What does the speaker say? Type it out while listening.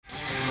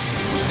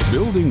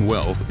Building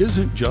wealth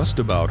isn't just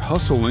about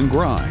hustle and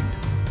grind.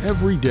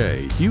 Every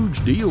day,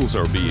 huge deals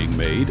are being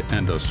made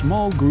and a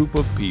small group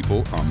of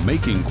people are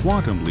making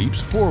quantum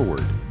leaps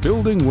forward,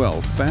 building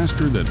wealth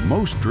faster than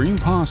most dream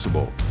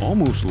possible,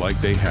 almost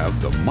like they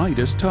have the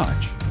Midas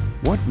touch.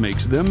 What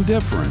makes them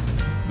different?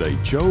 They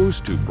chose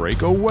to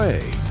break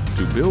away,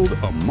 to build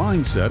a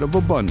mindset of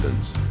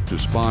abundance, to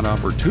spot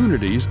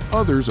opportunities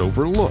others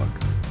overlook.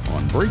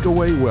 On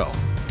Breakaway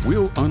Wealth,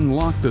 we'll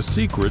unlock the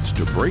secrets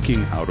to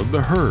breaking out of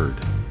the herd,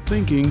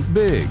 thinking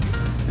big,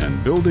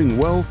 and building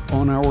wealth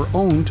on our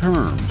own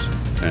terms.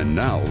 And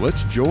now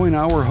let's join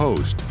our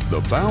host, the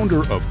founder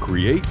of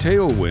Create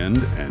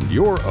Tailwind and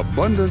your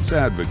abundance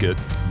advocate,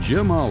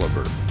 Jim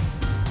Oliver.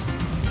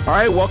 All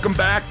right, welcome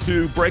back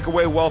to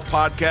Breakaway Wealth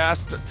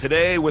Podcast.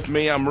 Today with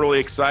me, I'm really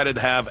excited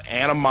to have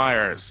Anna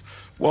Myers.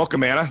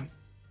 Welcome, Anna.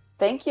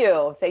 Thank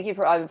you. Thank you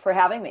for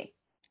having me.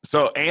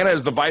 So Anna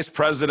is the Vice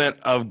President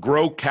of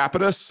Grow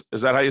Capitus. Is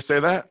that how you say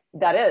that?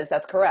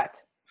 That's correct.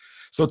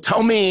 So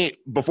tell me,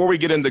 before we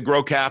get into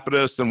Grow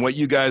Capitus and what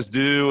you guys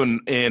do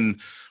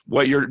and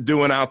what you're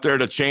doing out there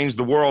to change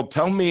the world,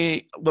 tell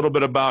me a little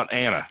bit about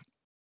Anna.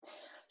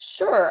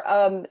 Sure.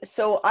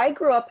 So I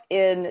grew up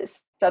in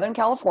Southern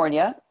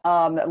California,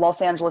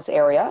 Los Angeles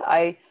area.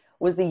 I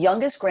was the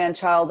youngest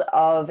grandchild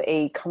of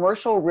a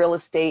commercial real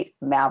estate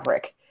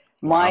maverick.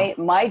 Wow.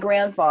 My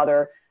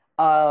grandfather,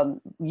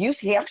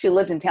 he actually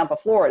lived in Tampa,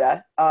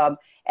 Florida.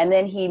 And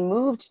then he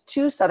moved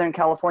to Southern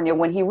California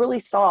when he really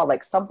saw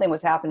like something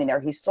was happening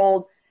there. He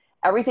sold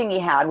everything he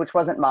had, which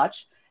wasn't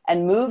much,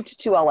 and moved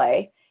to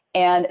LA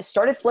and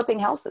started flipping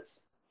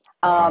houses.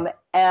 Wow.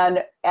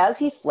 And as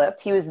he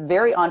flipped, he was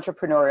very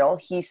entrepreneurial.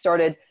 He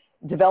started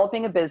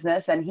developing a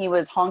business, and he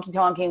was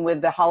honky-tonking with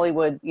the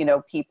Hollywood,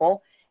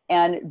 people,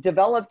 and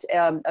developed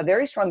a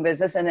very strong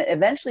business, and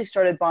eventually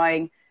started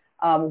buying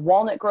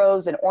walnut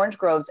groves and orange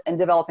groves and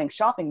developing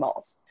shopping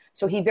malls.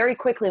 So he very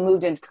quickly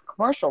moved into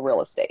commercial real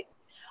estate.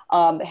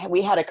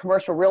 We had a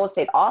commercial real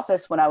estate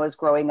office when I was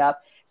growing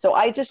up. So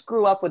I just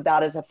grew up with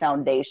that as a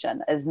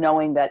foundation, as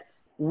knowing that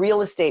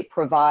real estate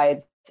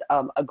provides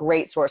a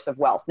great source of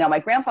wealth. Now, my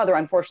grandfather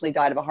unfortunately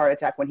died of a heart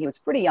attack when he was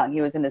pretty young.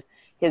 He was in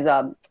he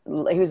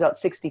was about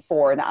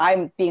 64, and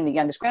I'm, being the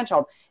youngest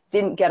grandchild,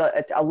 didn't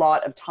get a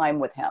lot of time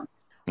with him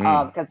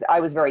because I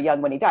was very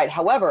young when he died.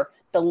 However,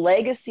 the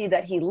legacy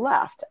that he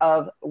left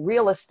of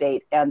real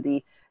estate and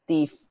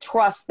the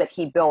trust that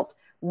he built.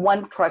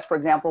 One trust, for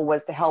example,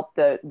 was to help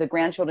the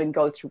grandchildren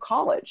go through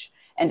college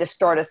and to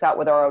start us out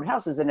with our own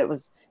houses. And it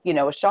was,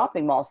 a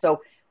shopping mall.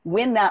 So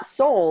when that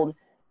sold,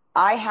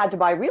 I had to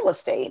buy real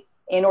estate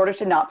in order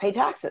to not pay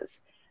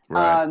taxes.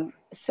 Right.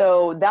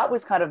 So that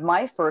was kind of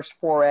my first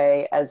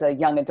foray as a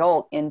young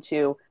adult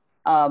into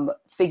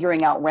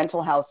figuring out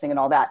rental housing and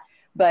all that.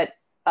 But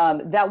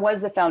that was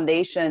the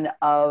foundation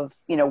of,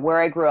 where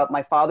I grew up.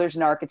 My father's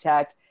an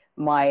architect.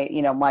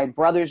 My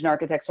brother's an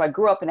architect. So I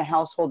grew up in a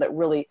household that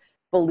really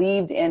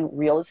believed in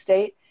real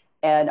estate,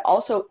 and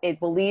also it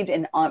believed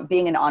in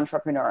being an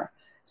entrepreneur.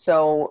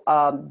 So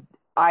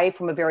I,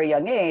 from a very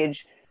young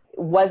age,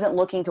 wasn't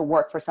looking to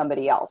work for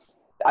somebody else.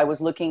 I was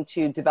looking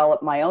to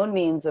develop my own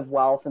means of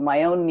wealth and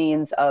my own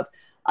means of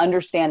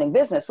understanding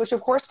business, which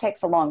of course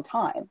takes a long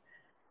time.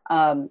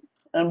 And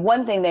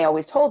one thing they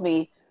always told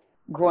me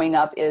growing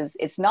up is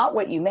it's not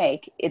what you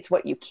make, it's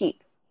what you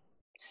keep.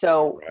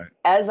 So Right.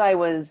 As I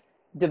was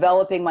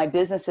developing my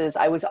businesses,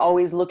 I was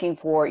always looking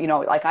for,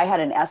 like I had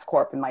an S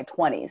Corp in my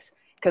 20s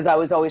because I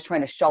was always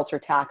trying to shelter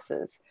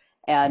taxes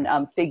and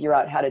figure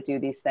out how to do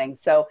these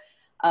things. So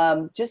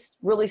just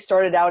really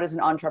started out as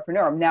an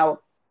entrepreneur. Now,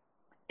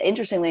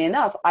 interestingly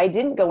enough, I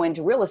didn't go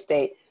into real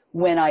estate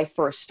when I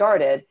first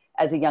started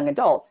as a young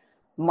adult.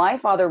 My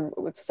father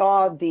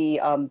saw the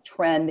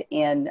trend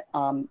in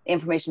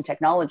information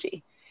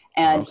technology,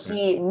 and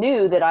he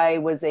knew that I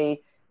was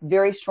a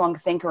very strong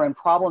thinker and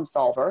problem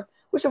solver,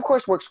 which of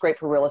course works great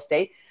for real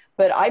estate,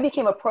 but I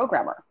became a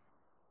programmer.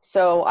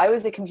 So I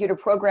was a computer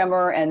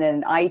programmer, and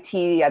then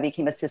IT, I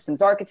became a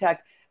systems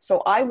architect. So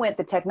I went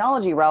the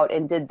technology route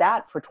and did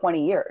that for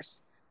 20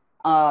 years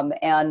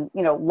and,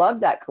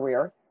 loved that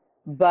career.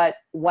 But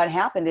what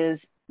happened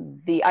is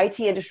the IT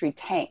industry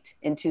tanked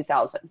in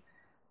 2000.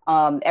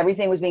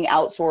 Everything was being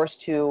outsourced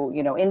to,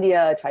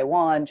 India,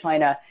 Taiwan,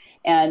 China,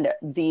 and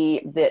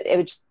the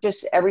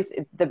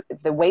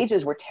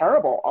wages were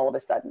terrible all of a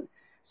sudden.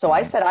 So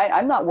I said,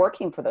 I'm not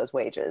working for those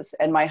wages.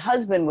 And my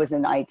husband was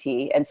in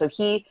IT, and so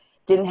he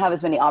didn't have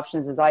as many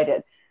options as I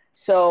did.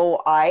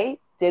 So I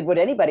did what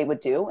anybody would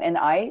do, and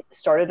I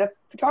started a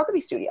photography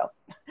studio.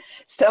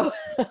 So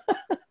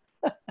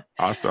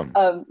Awesome.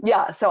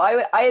 So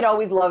I had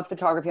always loved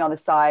photography on the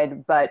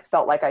side, but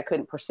felt like I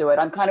couldn't pursue it.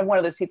 I'm kind of one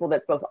of those people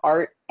that's both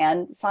art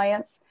and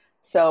science.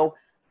 So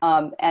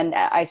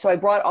I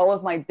brought all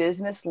of my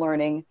business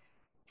learning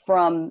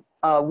from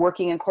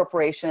working in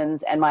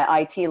corporations and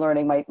my IT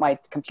learning, my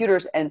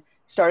computers, and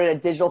started a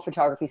digital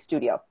photography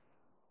studio.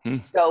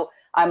 So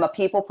I'm a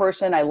people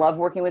person. I love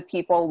working with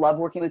people, love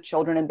working with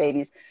children and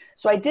babies.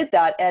 So I did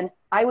that, and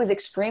I was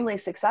extremely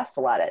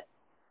successful at it.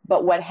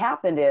 But what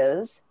happened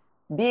is,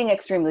 being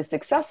extremely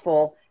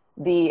successful,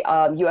 the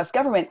US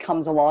government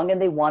comes along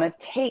and they want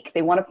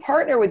to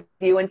partner with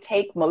you and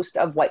take most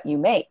of what you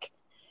make.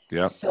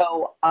 Yeah.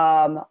 So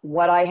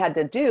what I had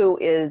to do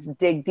is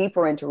dig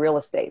deeper into real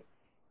estate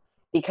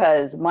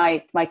because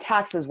my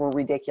taxes were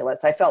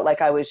ridiculous. I felt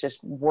like I was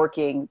just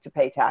working to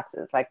pay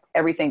taxes. Like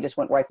everything just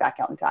went right back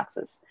out in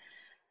taxes.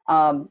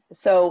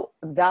 So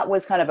that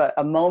was kind of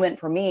a moment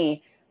for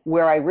me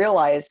where I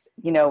realized,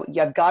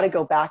 you've got to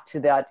go back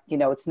to that,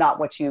 it's not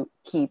what you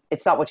keep,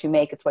 it's not what you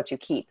make, it's what you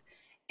keep,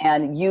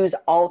 and use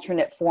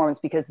alternate forms,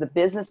 because the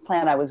business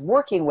plan I was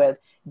working with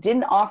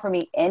didn't offer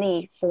me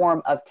any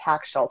form of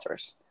tax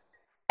shelters.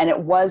 And it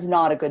was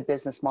not a good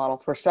business model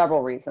for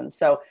several reasons.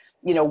 So,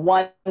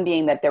 one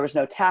being that there was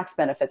no tax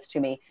benefits to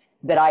me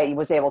that I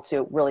was able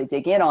to really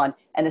dig in on.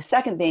 And the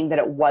second being that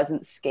it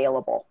wasn't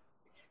scalable.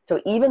 So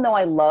even though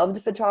I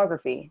loved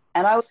photography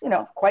and I was,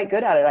 quite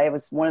good at it, I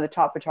was one of the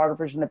top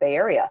photographers in the Bay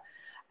Area.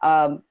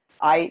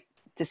 I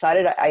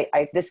decided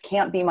this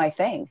can't be my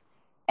thing.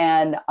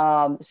 And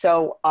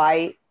so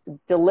I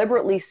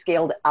deliberately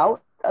scaled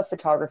out of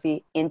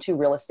photography into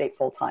real estate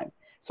full time.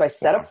 So I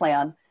set a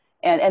plan.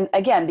 And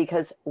again,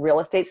 because real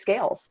estate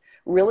scales,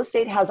 real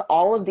estate has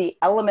all of the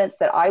elements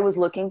that I was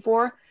looking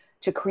for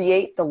to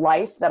create the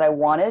life that I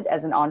wanted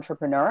as an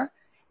entrepreneur.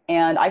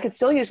 And I could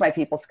still use my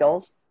people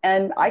skills.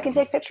 And I can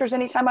take pictures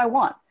anytime I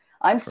want.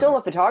 I'm still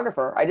a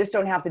photographer. I just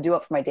don't have to do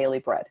it for my daily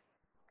bread.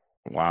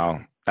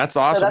 Wow. That's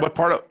awesome.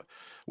 So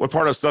what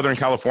part of Southern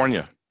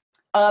California?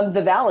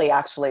 The Valley,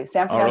 actually.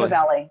 San Fernando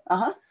Valley.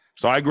 Uh-huh.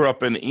 So I grew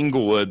up in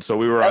Inglewood. So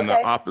we were on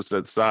the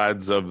opposite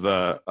sides of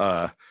the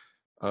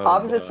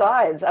opposite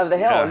sides of the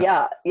hill.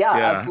 Yeah,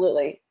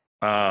 absolutely.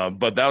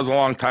 But that was a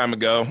long time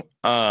ago.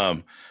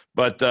 I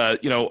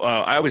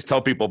always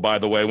tell people, by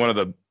the way, one of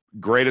the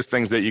greatest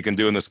things that you can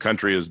do in this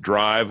country is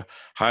drive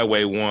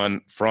Highway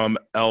 1 from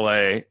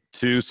LA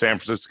to San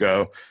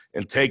Francisco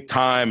and take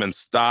time and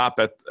stop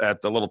at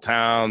the little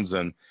towns.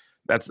 And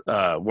that's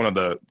one of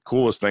the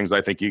coolest things I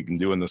think you can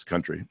do in this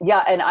country.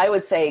 Yeah. And I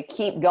would say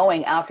keep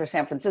going after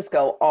San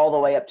Francisco all the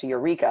way up to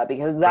Eureka,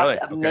 because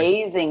that's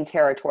amazing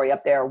territory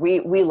up there. We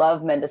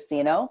love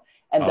Mendocino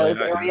and those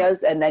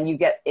areas. And then you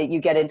get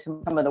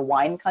into some of the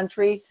wine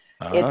country.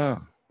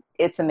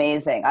 It's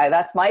amazing.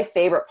 That's my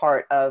favorite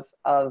part of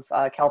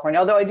California.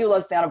 Although I do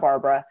love Santa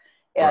Barbara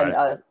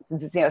and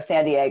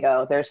San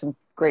Diego. There's some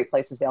great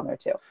places down there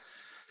too.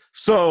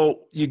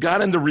 So you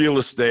got into real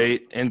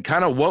estate, and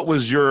kind of what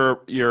was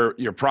your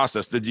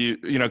process? Did you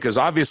because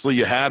obviously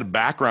you had a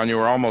background. You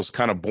were almost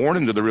kind of born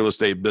into the real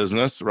estate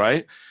business,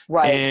 right?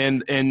 Right.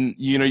 And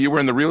you were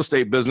in the real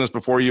estate business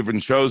before you even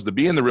chose to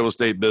be in the real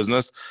estate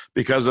business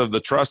because of the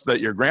trust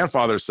that your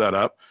grandfather set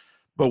up.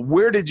 But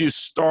where did you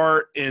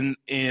start in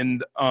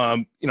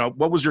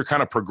what was your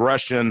kind of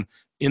progression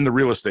in the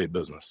real estate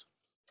business?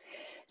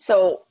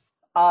 So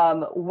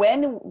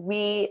when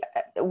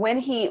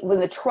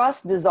the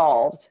trust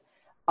dissolved,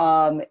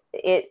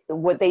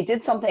 they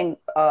did something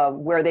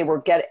where they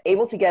were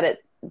able to get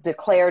it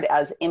declared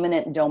as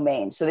eminent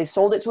domain. So they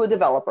sold it to a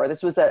developer.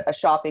 This was a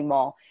shopping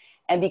mall.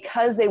 And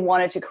because they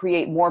wanted to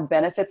create more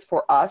benefits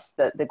for us,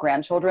 the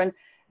grandchildren,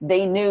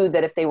 they knew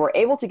that if they were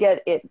able to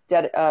get it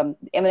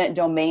eminent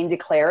domain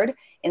declared,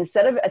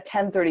 instead of a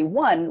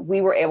 1031,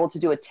 we were able to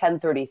do a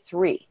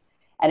 1033.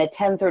 And a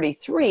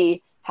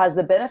 1033 has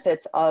the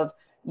benefits of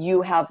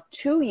you have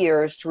 2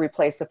 years to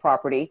replace the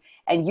property,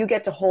 and you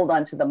get to hold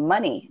on to the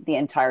money the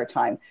entire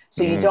time.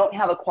 So you don't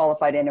have a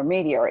qualified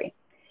intermediary.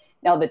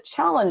 Now, the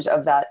challenge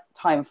of that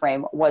time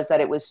frame was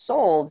that it was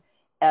sold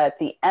at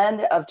the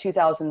end of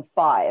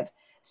 2005.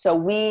 So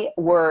we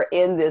were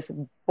in this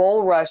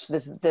bull rush,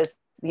 this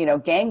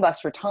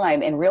gangbuster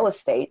time in real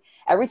estate.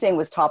 Everything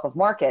was top of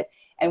market,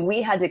 and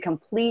we had to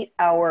complete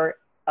our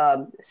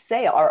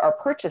our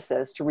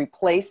purchases to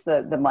replace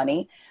the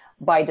money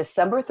by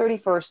December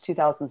 31st,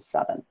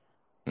 2007.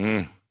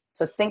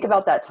 So think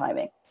about that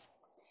timing.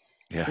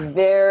 Yeah.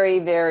 Very,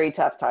 very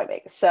tough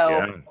timing.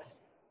 So,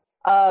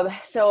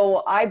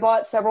 so I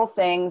bought several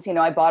things.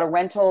 I bought a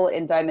rental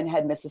in Diamond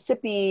Head,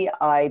 Mississippi.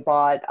 I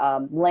bought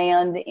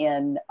land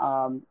in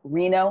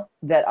Reno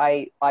that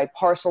I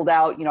parceled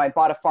out. I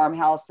bought a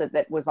farmhouse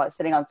that was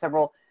sitting on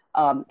several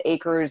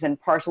acres and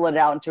parceled it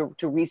out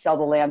to resell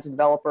the land to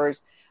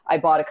developers. I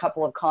bought a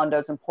couple of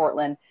condos in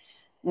Portland.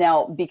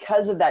 Now,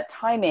 because of that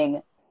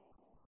timing,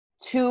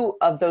 2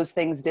 of those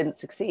things didn't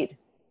succeed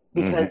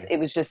because it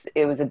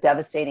was a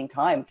devastating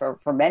time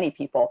for many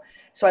people.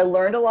 So I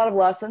learned a lot of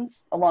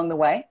lessons along the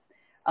way.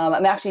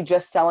 I'm actually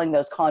just selling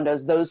those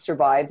condos. Those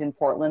survived in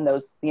Portland,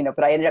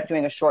 but I ended up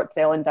doing a short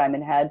sale in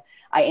Diamond Head.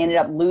 I ended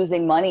up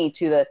losing money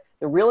to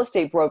the real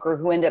estate broker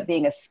who ended up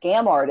being a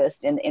scam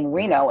artist in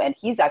Reno, and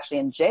he's actually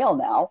in jail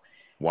now.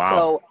 Wow.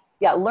 So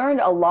yeah, learned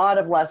a lot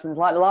of lessons, a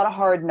lot of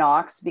hard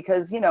knocks,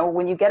 because,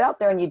 when you get out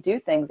there and you do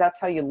things, that's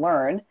how you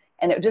learn.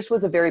 And it just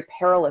was a very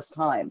perilous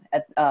time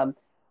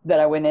that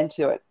I went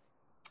into it.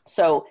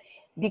 So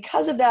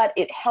because of that,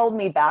 it held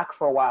me back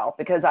for a while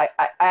because I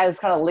was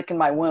kind of licking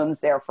my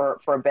wounds there for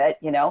a bit,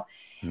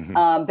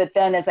 But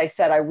then, as I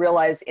said, I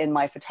realized in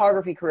my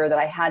photography career that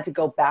I had to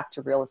go back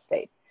to real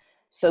estate.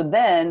 So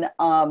then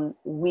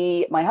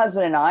my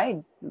husband and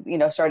I,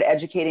 started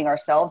educating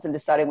ourselves and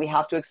decided we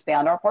have to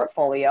expand our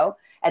portfolio.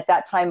 At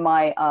that time,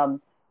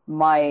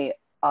 my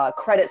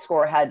credit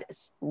score had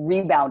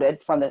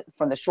rebounded from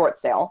the short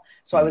sale,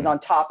 so I was on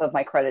top of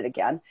my credit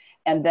again.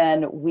 And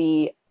then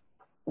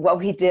what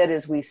we did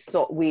is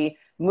we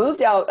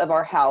moved out of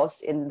our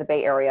house in the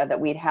Bay Area that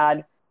we'd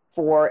had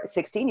for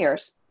 16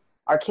 years.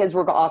 Our kids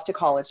were off to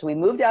college, so we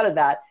moved out of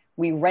that.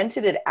 We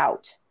rented it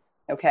out.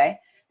 Okay.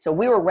 So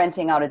we were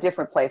renting out a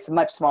different place,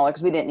 much smaller,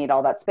 because we didn't need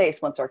all that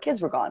space once our kids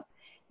were gone.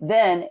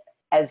 Then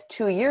as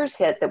 2 years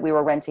hit that we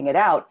were renting it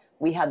out,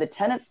 we had the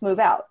tenants move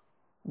out.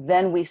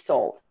 Then we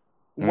sold.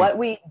 What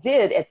we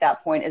did at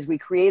that point is we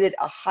created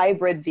a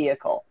hybrid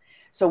vehicle.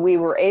 So we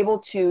were able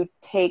to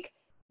take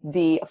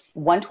the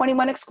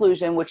 121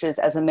 exclusion, which is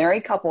as a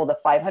married couple, the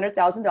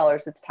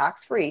 $500,000 that's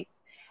tax-free.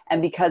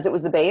 And because it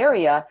was the Bay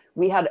Area,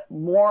 we had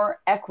more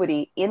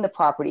equity in the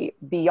property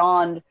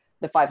beyond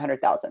the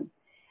 $500,000.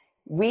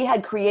 We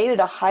had created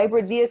a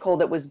hybrid vehicle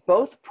that was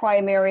both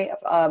primary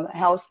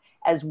house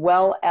as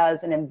well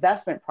as an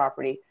investment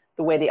property,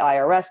 the way the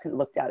IRS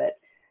looked at it.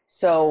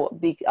 So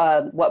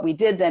what we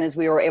did then is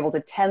we were able to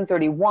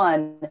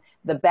 1031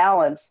 the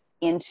balance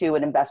into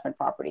an investment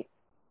property.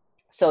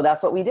 So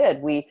that's what we did.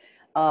 We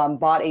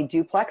bought a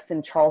duplex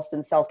in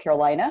Charleston, South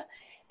Carolina,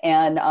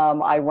 and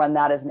I run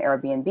that as an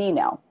Airbnb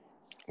now.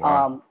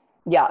 Wow.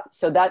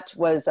 So that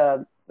was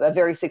a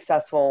very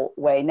successful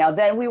way. Now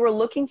then we were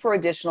looking for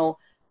additional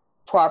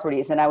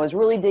properties, and I was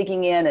really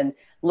digging in and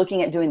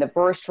looking at doing the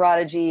BRRRR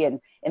strategy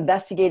and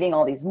investigating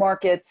all these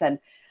markets, and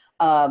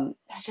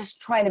just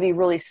trying to be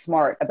really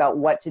smart about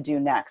what to do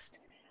next.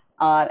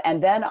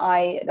 And then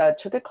I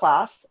took a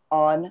class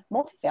on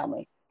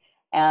multifamily,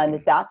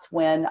 and that's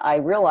when I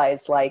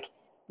realized, like,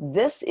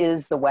 this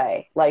is the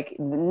way. Like,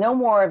 no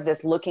more of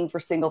this looking for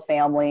single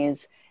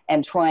families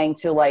and trying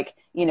to, like,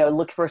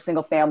 look for a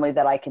single family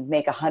that I can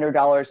make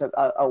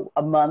 $100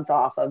 a month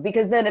off of.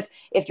 Because then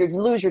if you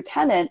lose your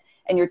tenant,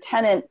 and your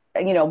tenant,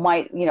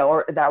 might,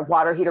 or that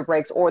water heater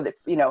breaks, or the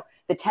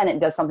tenant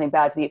does something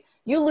bad to you,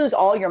 you lose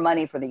all your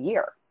money for the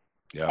year.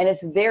 Yeah. And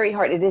it's very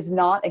hard. It is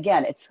not,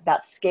 again, it's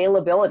that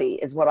scalability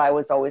is what I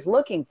was always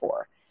looking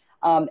for.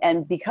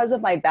 And because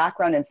of my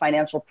background in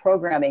financial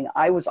programming,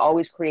 I was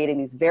always creating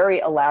these very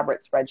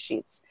elaborate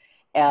spreadsheets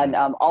and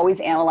always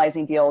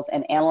analyzing deals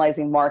and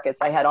analyzing markets.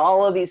 I had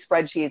all of these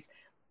spreadsheets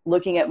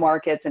looking at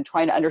markets and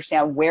trying to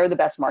understand where the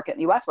best market in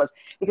the U.S. was,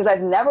 because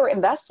I've never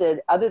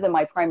invested, other than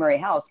my primary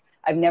house,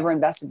 I've never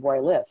invested where I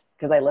live,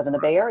 because I live in the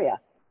Bay Area,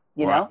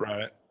 you know?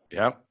 Right.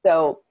 Yeah.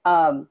 So,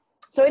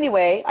 so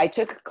anyway, I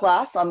took a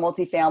class on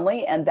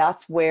multifamily, and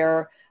that's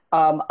where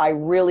I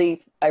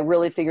really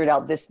figured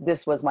out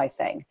this was my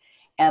thing.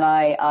 And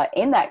I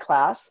in that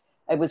class,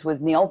 I was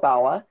with Neil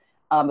Bawa.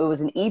 It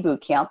was an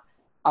e-boot camp.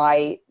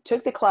 I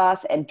took the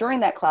class, and during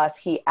that class,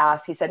 he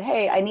said,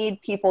 "Hey, I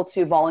need people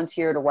to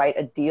volunteer to write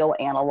a deal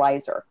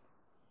analyzer."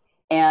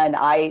 And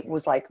I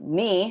was like,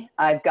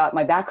 I've got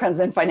my background's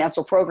in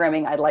financial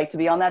programming. I'd like to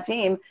be on that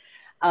team.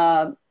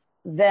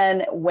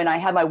 Then when I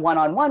had my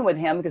one-on-one with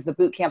him, because the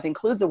boot camp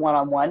includes a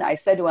one-on-one, I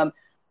said to him,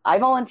 I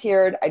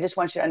volunteered. I just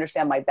want you to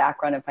understand my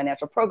background in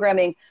financial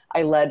programming.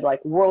 I led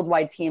like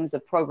worldwide teams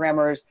of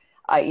programmers.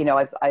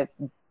 I've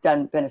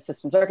been a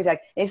systems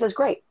architect. And he says,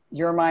 great,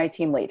 you're my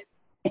team lead.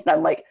 And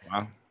I'm like,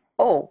 wow.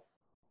 Oh,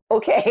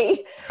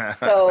 okay.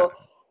 So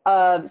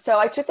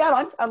I took that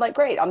on. I'm like,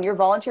 great, I'm your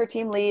volunteer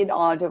team lead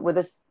with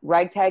this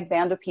ragtag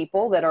band of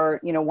people that are,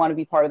 want to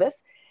be part of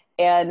this.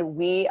 And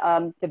we're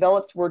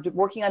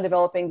working on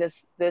developing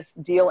this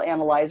deal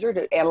analyzer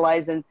to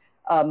analyze in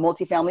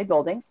multifamily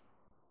buildings.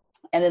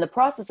 And in the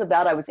process of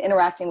that, I was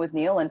interacting with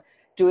Neil and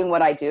doing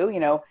what I do,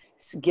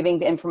 giving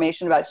the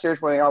information about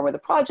here's where we are with the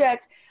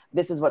project.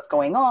 This is what's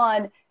going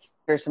on.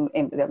 There's some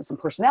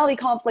personality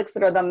conflicts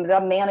that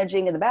I'm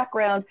managing in the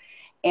background.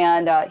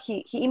 And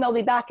he emailed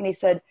me back and he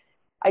said,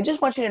 I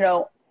just want you to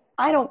know,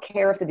 I don't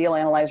care if the deal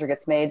analyzer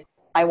gets made.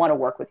 I want to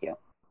work with you.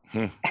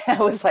 And I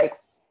was like,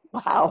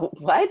 wow,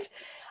 what?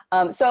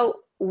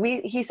 So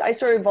I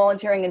started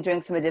volunteering and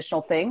doing some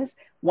additional things.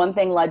 One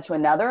thing led to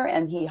another,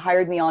 and he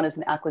hired me on as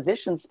an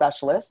acquisition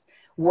specialist,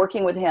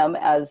 working with him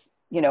as,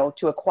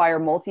 to acquire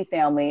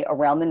multifamily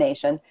around the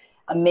nation.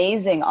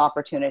 Amazing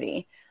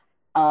opportunity.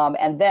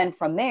 And then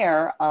from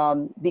there,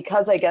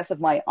 because I guess of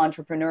my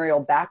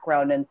entrepreneurial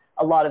background and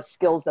a lot of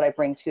skills that I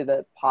bring to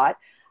the pot,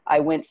 I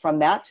went from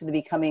that to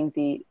becoming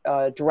the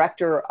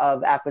director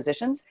of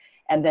acquisitions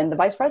and then the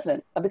vice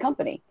president of the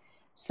company.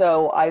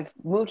 So I've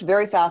moved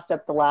very fast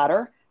up the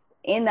ladder.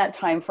 In that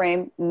time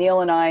frame,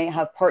 Neil and I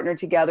have partnered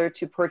together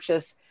to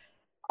purchase,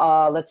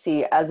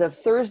 as of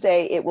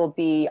Thursday, it will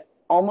be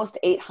almost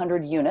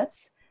 800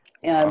 units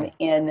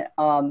in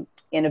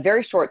a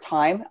very short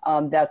time.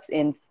 That's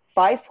in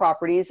 5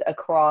 properties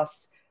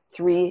across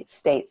 3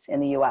 states in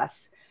the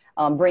U.S.,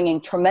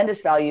 bringing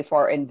tremendous value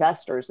for our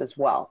investors as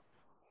well.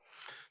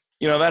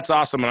 That's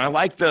awesome. And I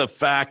like the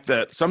fact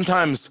that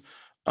sometimes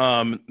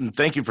And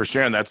thank you for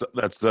sharing.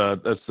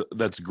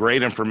 That's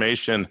great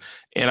information.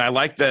 And I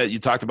like that you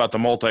talked about the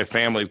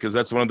multifamily, because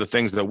that's one of the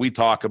things that we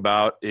talk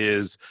about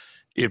is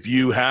if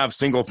you have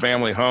single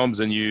family homes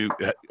and you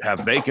have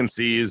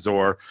vacancies,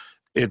 or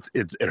it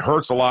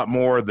hurts a lot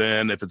more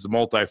than if it's a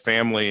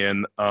multifamily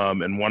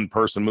and one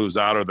person moves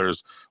out, or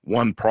there's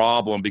one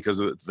problem,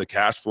 because the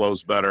cash flow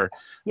is better.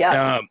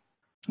 Yeah.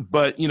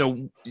 But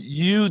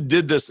you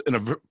did this in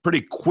a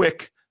pretty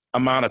quick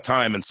amount of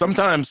time. And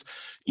sometimes,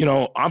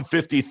 I'm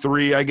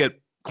 53, I get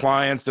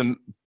clients and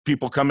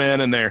people come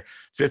in and they're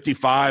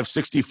 55,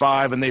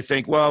 65, and they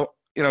think, well,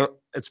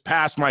 it's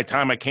past my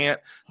time. I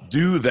can't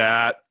do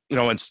that,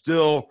 and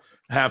still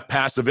have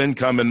passive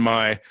income in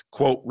my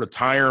quote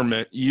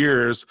retirement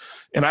years.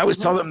 And I always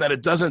tell them that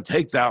it doesn't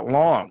take that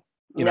long.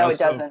 No, it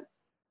doesn't.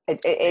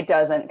 It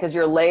doesn't, because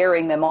you're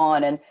layering them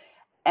on. And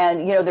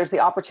there's the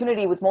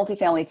opportunity with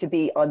multifamily to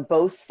be on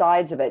both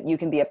sides of it. You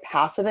can be a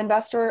passive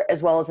investor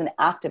as well as an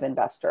active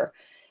investor.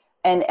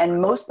 And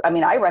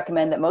I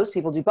recommend that most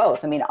people do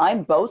both.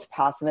 I'm both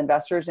passive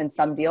investors in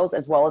some deals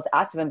as well as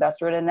active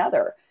investor in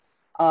another.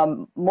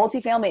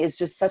 Multifamily is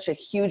just such a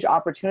huge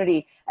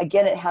opportunity.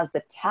 Again, it has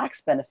the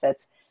tax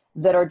benefits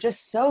that are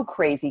just so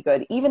crazy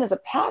good, even as a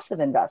passive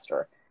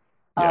investor.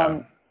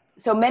 Yeah.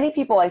 So many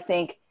people, I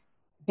think,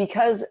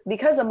 because a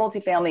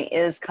multifamily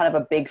is kind of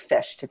a big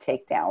fish to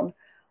take down,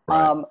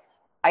 right.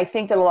 I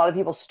think that a lot of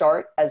people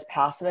start as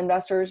passive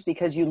investors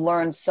because you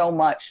learn so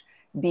much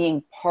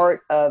being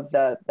part of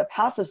the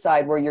passive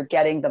side, where you're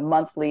getting the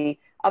monthly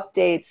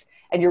updates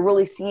and you're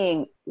really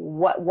seeing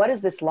what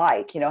is this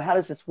like? How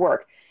does this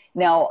work?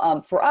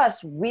 Now, for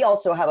us, we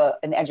also have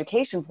an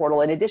education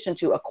portal. In addition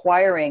to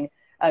acquiring,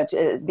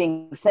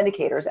 being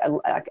syndicators,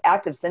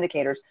 active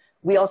syndicators,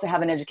 we also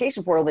have an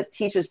education portal that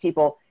teaches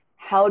people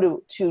how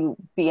to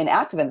be an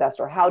active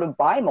investor, how to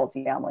buy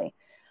multifamily.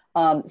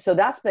 So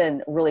that's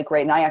been really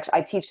great. And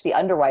I teach the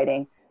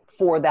underwriting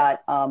for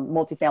that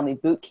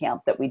multifamily boot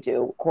camp that we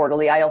do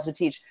quarterly. I also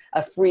teach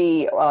a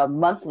free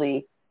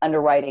monthly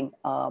underwriting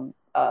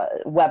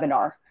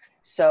webinar.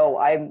 So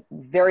I'm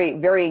very,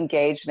 very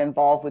engaged and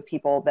involved with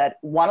people that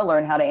want to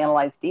learn how to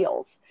analyze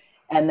deals.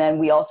 And then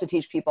we also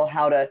teach people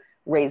how to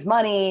raise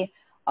money,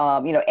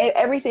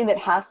 everything that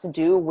has to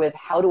do with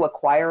how to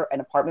acquire an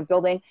apartment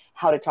building,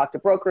 how to talk to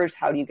brokers,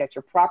 how do you get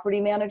your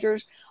property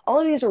managers. All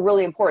of these are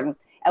really important.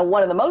 And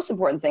one of the most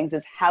important things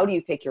is, how do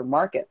you pick your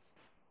markets?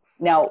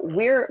 Now,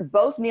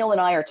 both Neil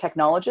and I are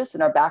technologists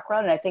in our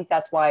background, and I think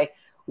that's why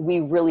we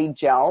really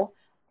gel,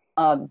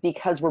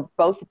 because we're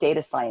both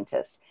data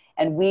scientists,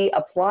 and we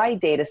apply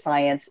data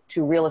science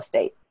to real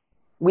estate.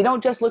 We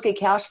don't just look at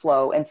cash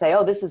flow and say,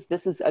 oh, this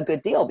is a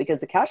good deal because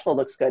the cash flow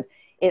looks good.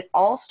 It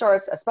all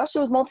starts,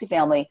 especially with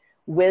multifamily,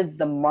 with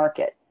the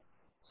market.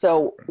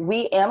 So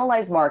we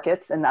analyze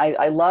markets, and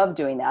I love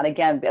doing that.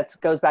 Again, that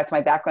goes back to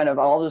my background of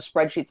all those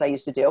spreadsheets I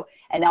used to do.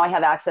 And now I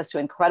have access to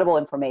incredible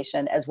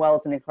information as well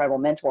as an incredible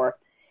mentor.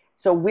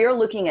 So we're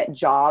looking at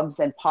jobs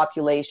and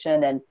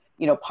population and,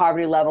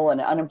 poverty level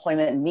and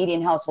unemployment and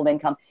median household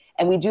income.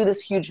 And we do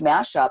this huge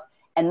mashup.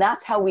 And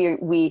that's how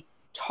we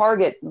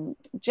target.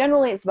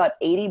 Generally, it's about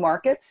 80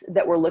 markets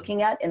that we're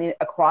looking at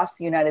across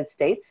the United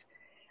States.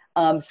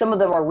 Some of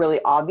them are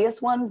really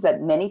obvious ones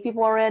that many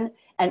people are in,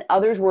 and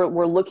others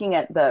we're looking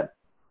at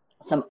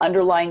some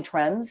underlying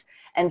trends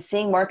and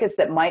seeing markets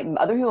that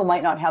other people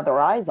might not have their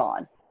eyes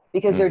on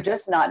because they're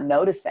just not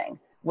noticing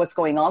what's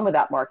going on with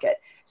that market.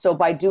 So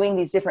by doing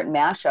these different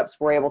mashups,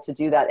 we're able to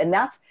do that. And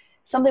that's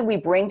something we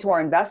bring to our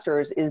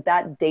investors, is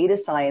that data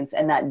science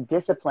and that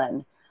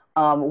discipline.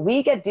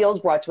 We get deals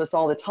brought to us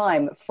all the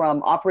time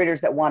from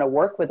operators that want to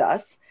work with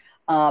us.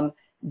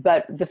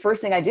 But the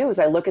first thing I do is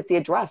I look at the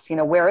address,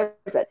 where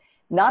is it?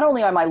 Not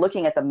only am I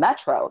looking at the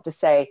metro to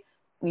say,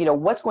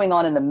 what's going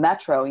on in the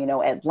metro,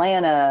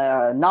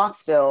 Atlanta,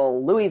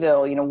 Knoxville,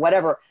 Louisville,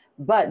 whatever.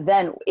 But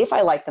then if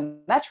I like the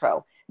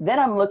metro, then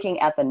I'm looking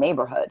at the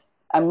neighborhood.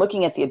 I'm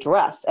looking at the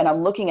address, and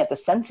I'm looking at the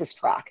census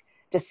tract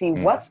to see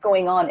what's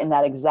going on in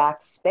that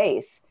exact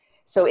space.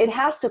 So it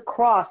has to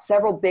cross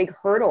several big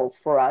hurdles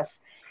for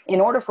us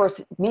in order for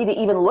me to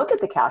even look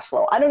at the cash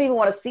flow. I don't even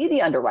want to see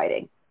the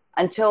underwriting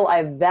until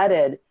I've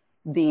vetted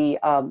the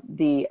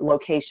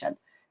location,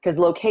 because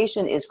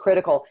location is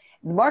critical.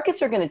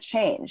 Markets are going to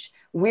change.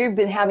 We've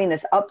been having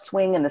this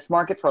upswing in this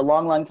market for a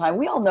long, long time.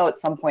 We all know at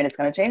some point it's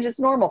going to change. It's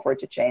normal for it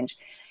to change.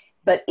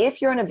 But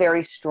if you're in a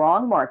very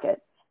strong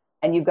market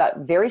and you've got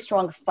very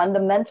strong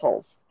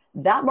fundamentals,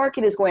 that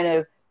market is going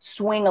to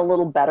swing a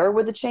little better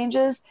with the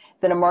changes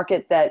than a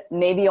market that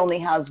maybe only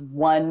has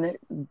one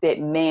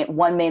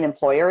main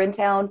employer in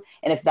town.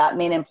 And if that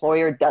main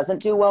employer doesn't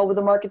do well with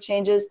the market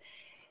changes,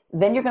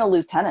 then you're going to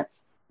lose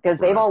tenants because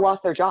they've all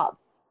lost their job.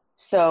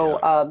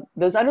 So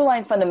those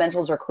underlying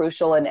fundamentals are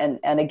crucial. And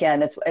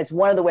again, it's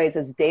one of the ways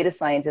as data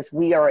scientists,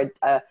 we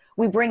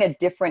bring a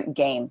different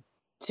game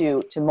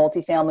to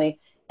multifamily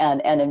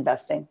and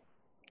investing.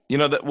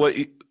 That what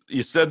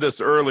you said this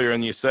earlier,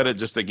 and you said it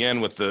just again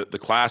with the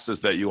classes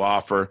that you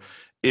offer,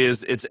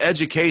 is it's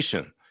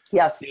education.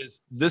 Yes.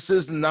 This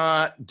is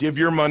not give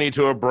your money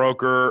to a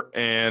broker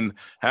and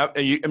have,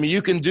 I mean,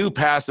 you can do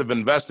passive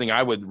investing.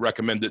 I would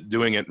recommend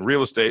doing it in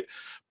real estate,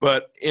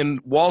 but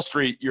in Wall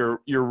Street, you're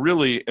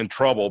really in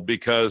trouble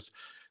because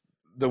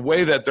the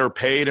way that they're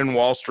paid in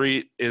Wall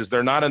Street is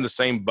they're not in the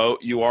same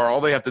boat you are.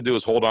 All they have to do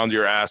is hold on to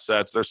your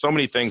assets. There's so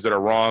many things that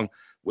are wrong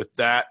with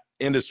that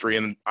industry,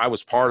 and I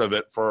was part of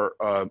it for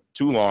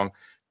too long.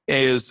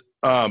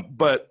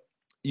 But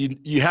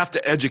you have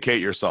to educate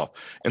yourself.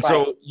 And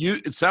so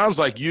it sounds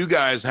like you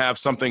guys have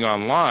something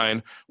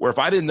online where if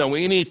I didn't know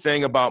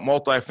anything about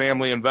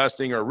multifamily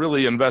investing or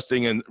really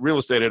investing in real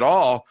estate at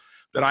all,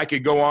 that I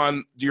could go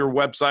on to your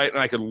website and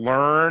I could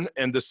learn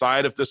and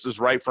decide if this is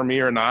right for me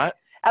or not.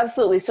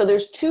 Absolutely. So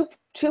there's two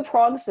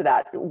prongs to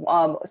that.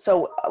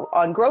 So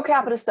on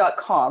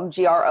growcapitus.com,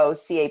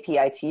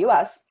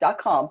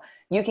 GROCAPITUS.com,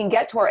 you can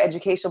get to our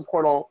education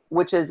portal,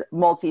 which is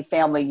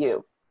Multifamily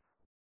U.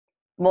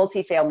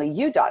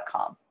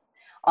 multifamilyu.com.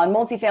 On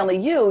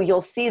Multifamily U,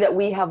 you'll see that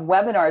we have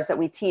webinars that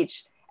we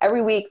teach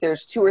every week.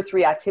 There's 2 or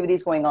 3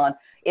 activities going on.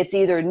 It's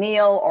either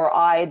Neil or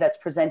I that's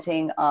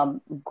presenting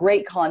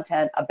great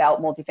content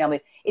about multifamily.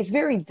 It's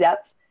very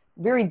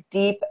very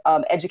deep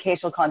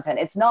educational content.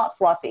 It's not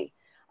fluffy.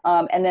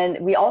 And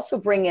then we also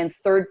bring in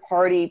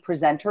third-party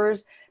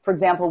presenters. For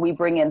example, we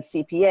bring in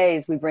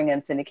CPAs, we bring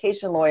in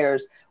syndication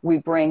lawyers, we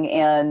bring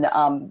in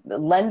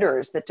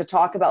lenders to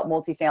talk about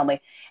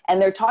multifamily.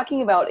 And they're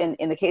talking about,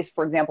 in the case,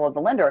 for example, of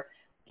the lender,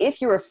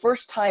 if you're a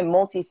first-time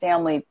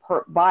multifamily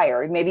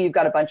buyer, maybe you've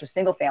got a bunch of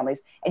single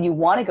families and you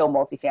want to go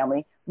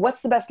multifamily,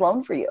 what's the best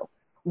loan for you?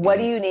 What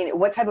do you need?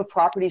 What type of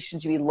property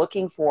should you be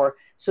looking for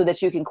so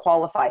that you can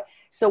qualify?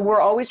 So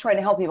we're always trying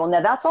to help people.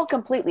 Now, that's all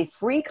completely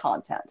free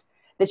content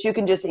that you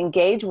can just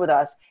engage with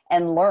us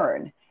and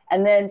learn.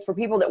 And then for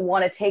people that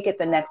want to take it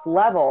the next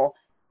level,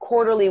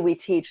 quarterly we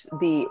teach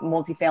the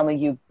Multifamily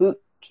U boot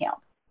camp.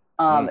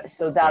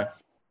 So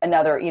that's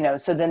another,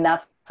 so then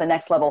that's the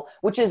next level,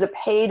 which is a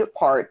paid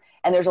part.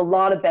 And there's a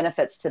lot of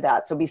benefits to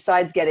that. So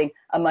besides getting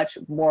a much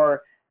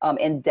more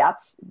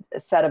in-depth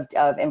set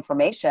of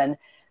information,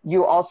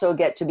 you also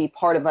get to be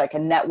part of like a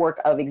network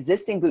of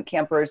existing boot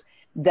campers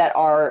that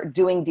are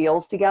doing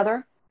deals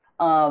together.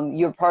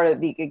 You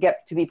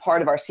get to be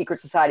part of our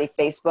Secret Society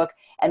Facebook,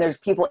 and there's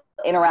people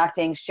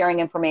interacting, sharing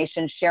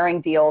information,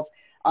 sharing deals.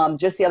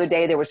 Just the other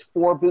day, there was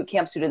 4 boot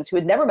camp students who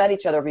had never met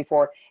each other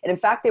before. And in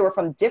fact, they were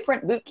from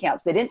different boot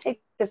camps. They didn't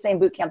take the same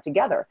boot camp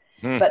together,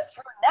 but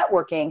through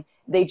networking,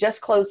 they just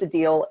closed a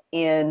deal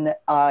in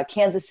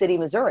Kansas City,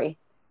 Missouri.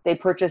 They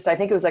purchased, I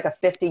think it was like a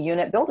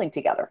 50-unit building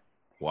together.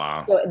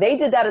 Wow. So they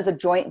did that as a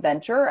joint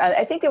venture.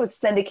 I think it was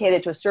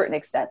syndicated to a certain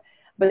extent,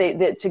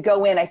 but to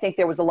go in, I think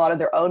there was a lot of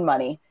their own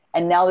money.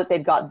 And now that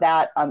they've got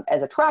that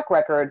as a track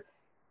record,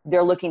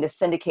 they're looking to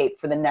syndicate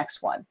for the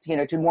next one,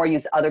 to more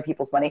use other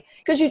people's money,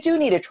 because you do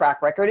need a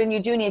track record and you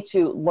do need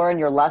to learn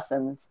your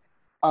lessons.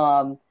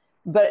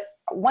 But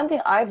one thing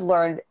I've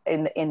learned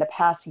in the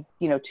past,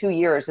 2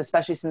 years,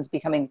 especially since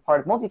becoming part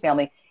of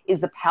multifamily,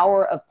 is the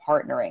power of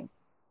partnering.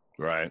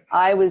 Right.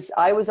 I was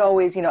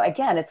always,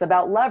 again, it's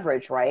about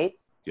leverage, right?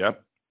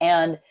 Yep.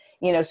 And,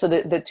 so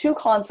the 2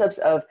 concepts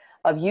of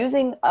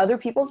using other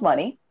people's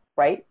money,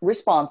 right,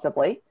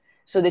 responsibly,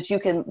 so that you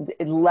can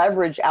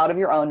leverage out of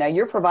your own. Now,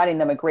 you're providing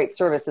them a great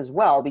service as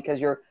well, because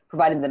you're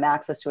providing them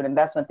access to an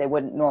investment they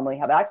wouldn't normally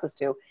have access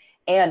to,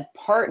 and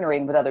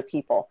partnering with other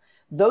people.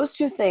 Those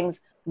 2 things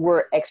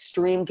were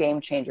extreme game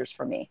changers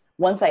for me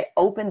once I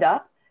opened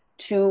up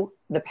to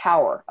the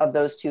power of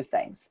those 2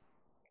 things.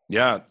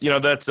 Yeah,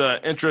 that's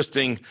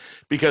interesting,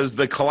 because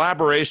the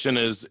collaboration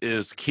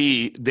is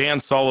key. Dan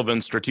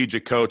Sullivan,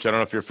 strategic coach, I don't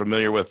know if you're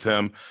familiar with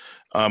him,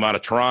 out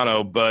of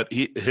Toronto, but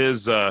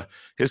his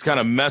kind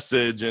of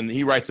message, and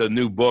he writes a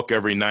new book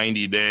every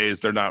 90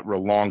 days. They're not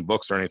real long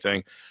books or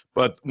anything,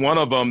 but one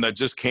of them that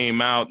just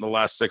came out in the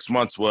last 6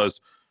 months was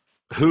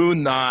Who,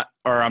 Not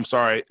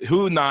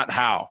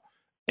How.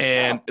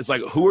 And It's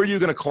like, who are you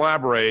going to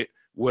collaborate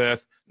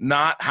with?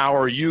 Not how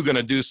are you going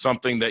to do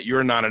something that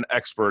you're not an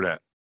expert in,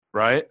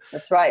 right?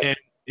 That's right.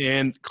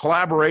 And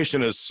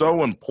collaboration is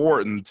so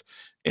important.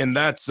 And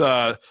that's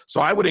so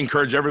I would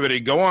encourage everybody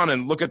to go on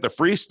and look at the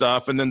free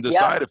stuff and then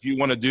decide if you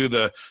want to do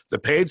the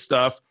paid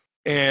stuff.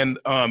 And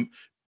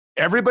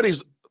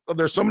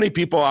there's so many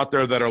people out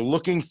there that are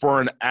looking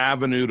for an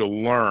avenue to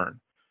learn.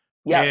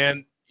 Yeah.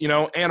 And,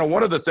 Anna,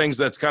 one of the things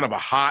that's kind of a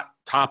hot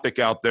topic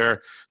out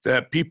there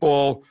that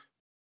people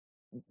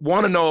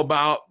want to know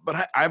about, but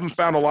I haven't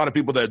found a lot of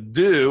people that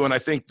do, and I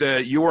think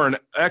that you are an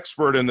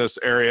expert in this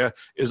area,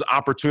 is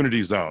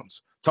opportunity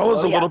zones. Tell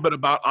us a little bit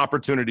about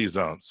opportunity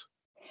zones.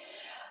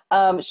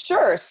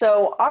 Sure.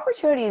 So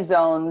opportunity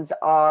zones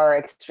are,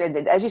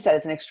 as you said,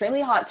 it's an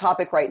extremely hot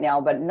topic right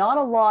now, but not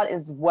a lot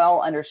is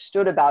well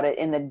understood about it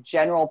in the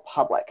general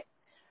public.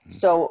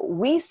 So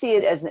we see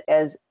it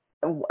as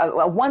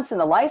a once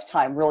in a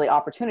lifetime, really,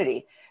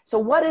 opportunity. So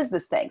what is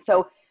this thing?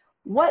 So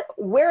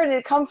where did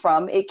it come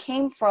from? It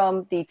came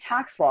from the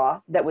tax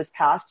law that was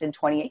passed in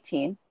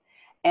 2018.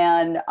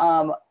 And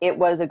it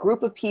was a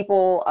group of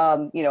people,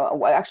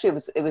 actually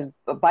it was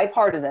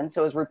bipartisan.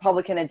 So it was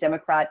Republican and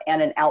Democrat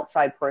and an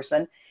outside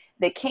person.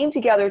 They came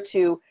together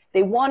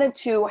they wanted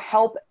to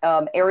help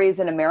areas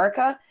in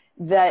America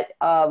that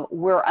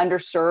were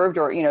underserved,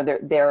 or,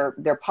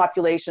 their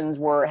populations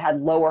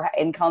had lower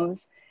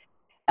incomes.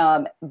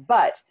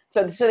 But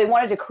so they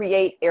wanted to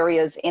create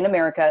areas in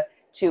America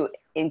to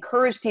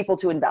encourage people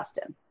to invest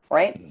in,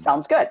 right? Mm-hmm.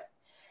 Sounds good.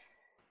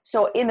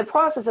 So in the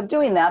process of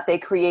doing that, they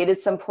created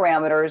some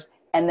parameters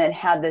and then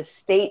had the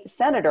state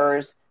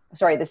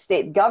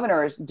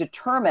governors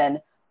determine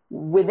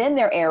within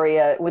their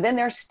area, within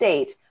their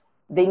state,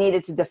 they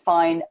needed to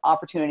define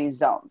opportunity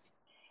zones.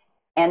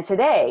 And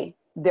today,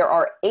 there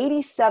are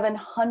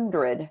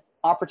 8,700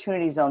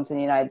 opportunity zones in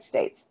the United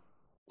States.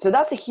 So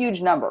that's a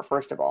huge number,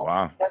 first of all.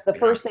 Wow. That's the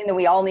first thing that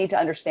we all need to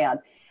understand.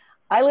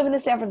 I live in the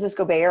San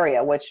Francisco Bay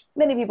Area, which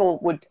many people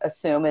would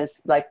assume is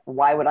like,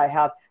 why would I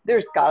have,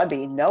 there's got to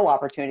be no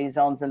opportunity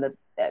zones in the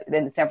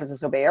San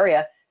Francisco Bay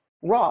Area.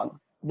 Wrong.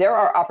 There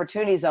are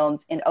opportunity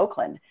zones in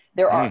Oakland.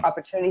 There are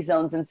opportunity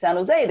zones in San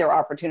Jose. There are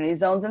opportunity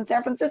zones in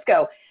San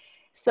Francisco.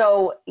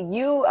 So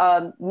you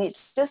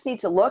just need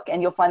to look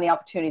and you'll find the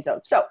opportunity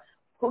zone. So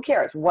who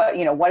cares?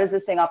 What is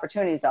this thing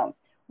opportunity zone?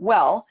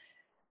 Well,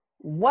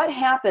 what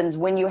happens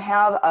when you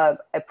have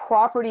a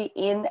property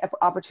in an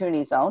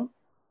opportunity zone?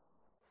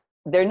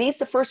 There needs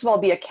to, first of all,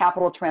 be a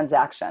capital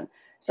transaction.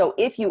 So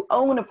if you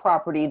own a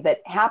property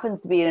that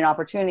happens to be in an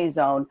opportunity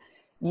zone,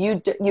 you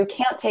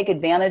can't take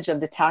advantage of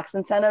the tax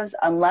incentives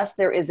unless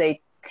there is a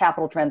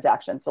capital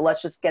transaction. So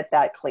let's just get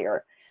that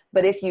clear.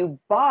 But if you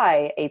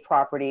buy a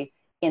property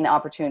in the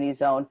opportunity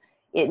zone,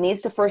 it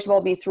needs to, first of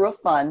all, be through a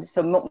fund.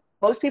 So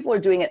most people are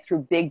doing it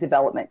through big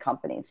development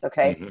companies,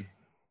 okay? Mm-hmm.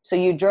 So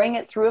you're doing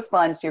it through a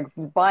fund, so you're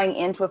buying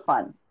into a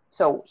fund.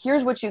 So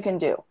here's what you can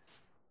do.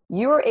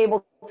 You are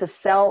able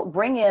to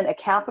bring in a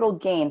capital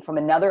gain from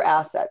another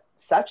asset,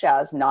 such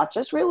as not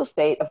just real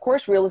estate. Of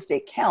course, real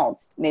estate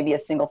counts, maybe a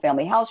single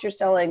family house you're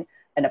selling,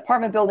 an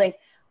apartment building,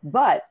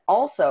 but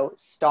also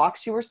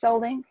stocks you were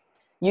selling.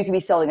 You could be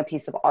selling a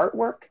piece of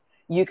artwork.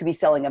 You could be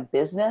selling a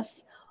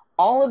business.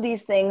 All of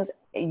these things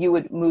you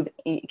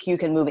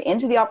can move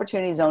into the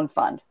Opportunity Zone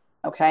Fund,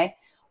 okay?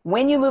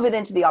 When you move it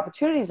into the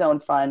Opportunity Zone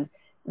Fund,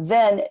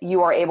 then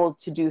you are able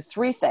to do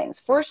three things.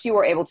 First, you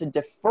are able to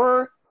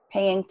defer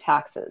paying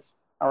taxes,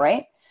 all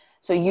right?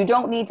 So you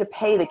don't need to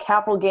pay the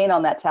capital gain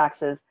on that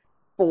taxes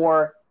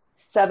for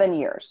 7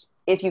 years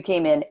if you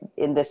came in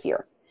this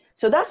year.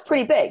 So that's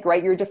pretty big,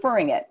 right? You're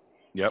deferring it.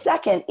 Yep.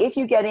 Second, if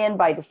you get in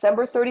by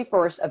December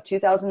 31st of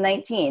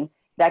 2019,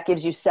 that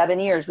gives you 7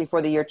 years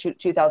before the year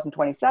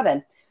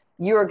 2027,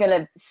 you're going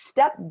to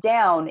step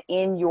down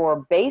in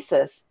your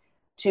basis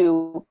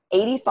to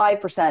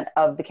 85%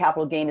 of the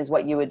capital gain is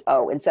what you would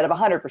owe instead of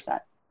 100%.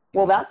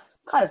 Well, that's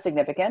kind of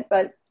significant,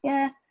 but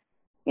yeah,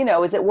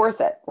 is it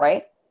worth it,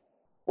 right?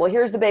 Well,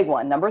 here's the big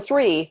one. Number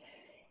 3,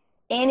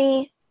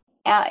 any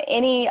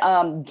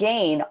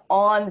gain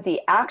on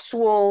the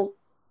actual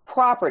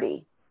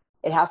property,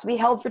 it has to be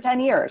held for 10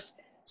 years.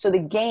 So the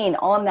gain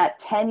on that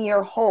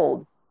 10-year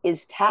hold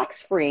is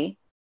tax-free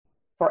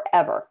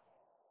forever.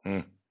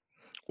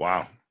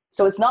 Wow.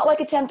 So it's not like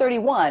a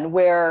 1031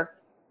 where,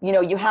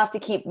 you have to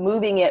keep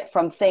moving it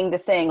from thing to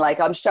thing.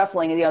 Like I'm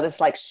shuffling, this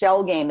like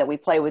shell game that we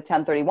play with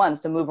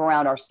 1031s to move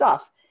around our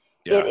stuff.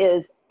 Yeah. It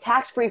is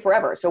tax-free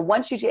forever. So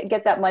once you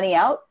get that money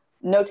out,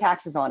 no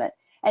taxes on it.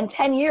 And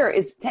 10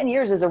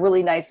 years is a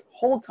really nice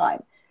hold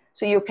time.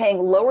 So you're paying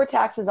lower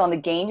taxes on the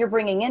gain you're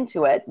bringing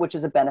into it, which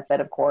is a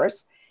benefit, of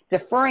course,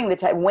 deferring the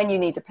time when you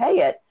need to pay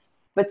it.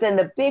 But then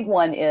the big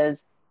one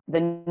is the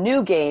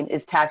new gain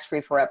is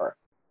tax-free forever.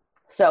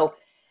 So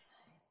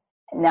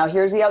now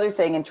here's the other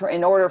thing.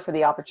 In order for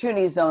the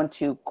Opportunity Zone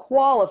to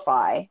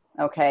qualify,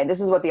 okay, this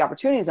is what the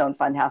Opportunity Zone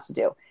Fund has to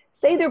do.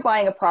 Say they're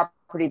buying a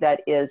property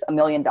that is $1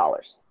 million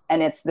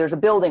and there's a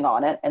building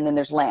on it and then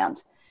there's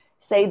land.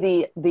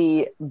 Say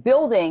the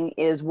building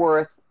is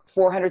worth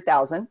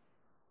 $400,000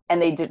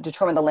 and they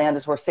determine the land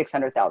is worth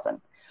 $600,000.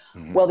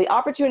 Mm-hmm. Well, the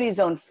Opportunity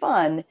Zone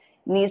Fund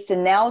needs to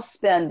now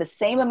spend the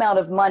same amount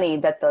of money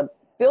that the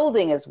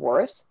building is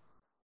worth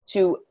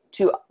to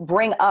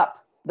bring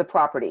up the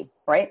property,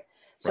 right?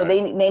 So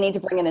they need to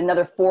bring in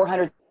another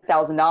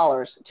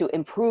 $400,000 to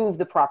improve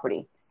the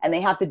property. And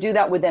they have to do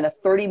that within a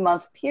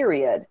 30-month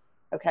period,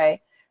 okay?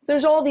 So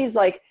there's all these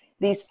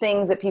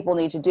things that people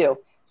need to do.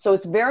 So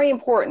it's very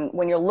important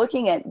when you're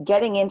looking at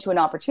getting into an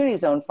Opportunity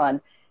Zone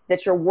Fund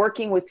that you're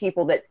working with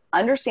people that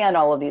understand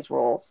all of these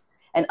rules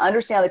and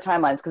understand the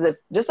timelines. Because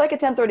just like a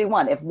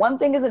 1031, if one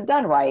thing isn't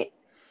done right,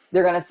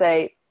 they're going to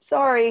say,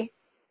 sorry,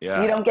 you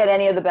don't get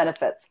any of the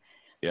benefits.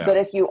 Yeah. But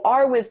if you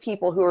are with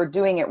people who are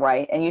doing it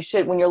right, and you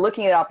should, when you're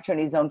looking at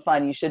Opportunity Zone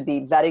Fund, you should be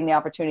vetting the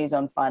Opportunity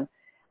Zone Fund,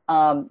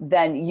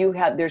 then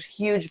there's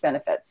huge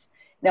benefits.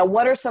 Now,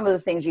 what are some of the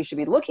things you should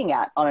be looking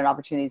at on an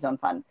Opportunity Zone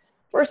Fund?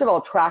 First of all,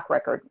 track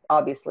record,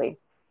 obviously.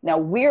 Now,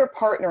 we're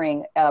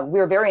partnering,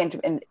 we're very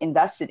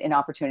invested in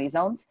opportunity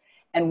zones,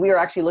 and we are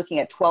actually looking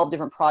at 12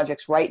 different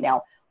projects right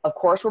now. Of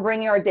course, we're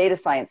bringing our data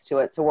science to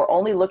it, so we're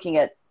only looking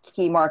at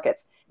key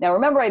markets. Now,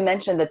 remember I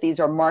mentioned that these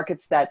are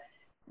markets that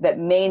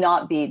may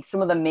not be,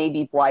 some of them may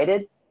be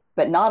blighted,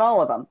 but not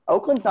all of them.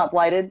 Oakland's not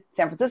blighted.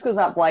 San Francisco's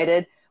not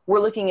blighted.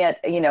 We're looking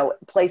at,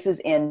 places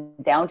in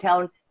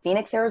downtown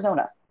Phoenix,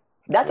 Arizona.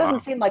 That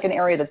doesn't seem like an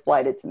area that's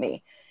blighted to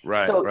me.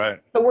 Right, so, right.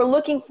 So we're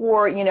looking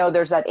for,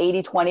 there's that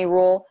 80-20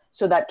 rule.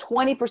 So that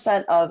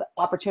 20% of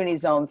opportunity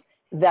zones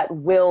that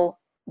will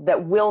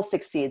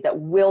succeed, that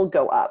will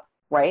go up,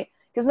 right?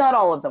 Because not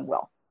all of them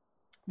will.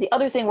 The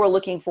other thing we're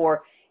looking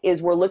for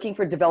is we're looking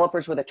for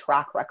developers with a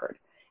track record.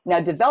 Now,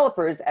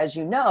 developers, as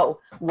you know,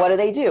 what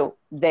do?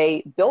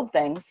 They build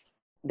things,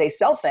 they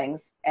sell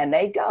things, and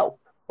they go,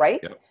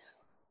 right? Yep.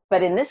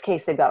 But in this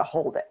case, they've got to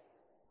hold it.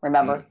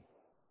 Remember,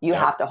 you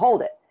have to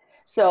hold it.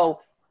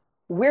 So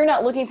we're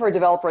not looking for a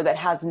developer that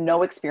has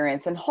no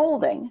experience in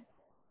holding,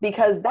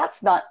 because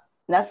that's not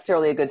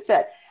necessarily a good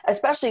fit,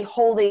 especially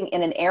holding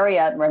in an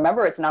area.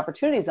 Remember, it's an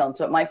opportunity zone,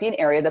 so it might be an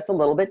area that's a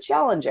little bit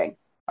challenging.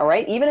 All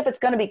right. Even if it's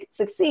going to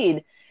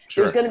succeed,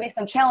 there's going to be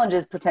some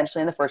challenges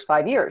potentially in the first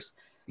 5 years.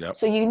 Yep.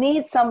 So you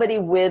need somebody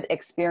with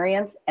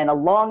experience and a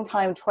long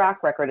time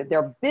track record.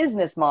 Their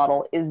business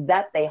model is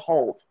that they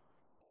hold.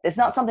 It's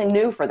not something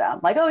new for them.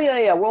 Like, oh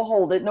yeah, we'll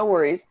hold it. No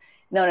worries.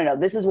 No.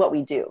 This is what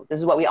we do. This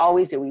is what we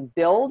always do. We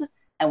build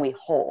and we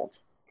hold.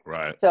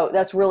 Right. So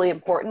that's really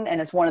important.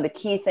 And it's one of the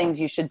key things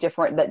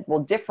that will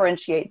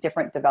differentiate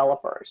different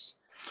developers.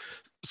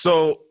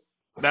 So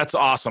that's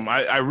awesome.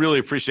 I really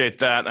appreciate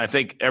that. I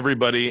think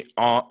everybody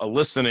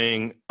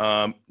listening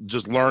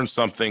just learned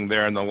something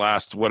there in the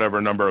last whatever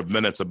number of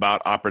minutes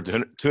about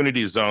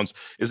opportunity zones.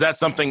 Is that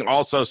something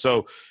also?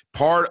 So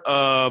part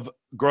of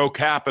Grow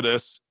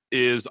Capitus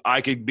is I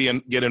could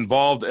get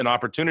involved in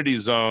opportunity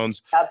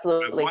zones.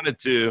 Absolutely. If I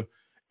wanted to,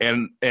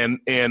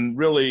 and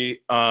really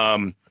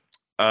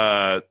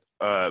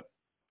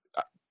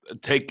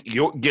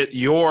get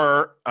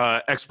your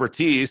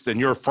expertise and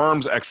your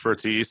firm's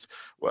expertise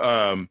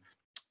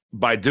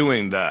by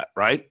doing that,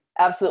 right?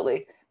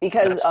 Absolutely.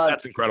 Because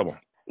that's incredible.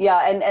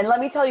 Yeah. And let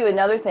me tell you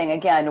another thing.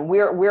 Again,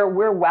 we're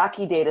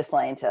wacky data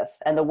scientists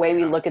and the way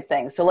we look at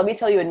things. So let me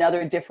tell you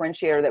another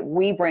differentiator that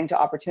we bring to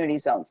opportunity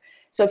zones.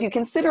 So if you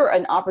consider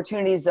an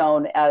opportunity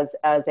zone as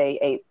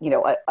an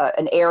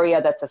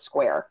area that's a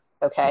square,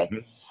 okay?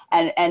 Mm-hmm.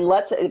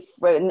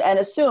 And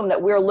assume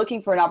that we're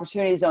looking for an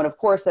opportunity zone, of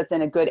course, that's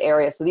in a good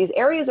area. So these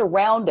areas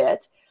around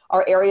it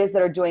are areas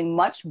that are doing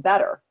much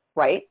better,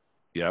 right?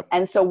 Yep.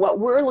 And so what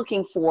we're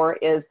looking for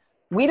is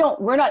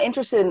we're not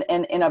interested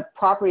in a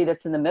property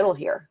that's in the middle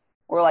here.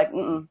 We're like,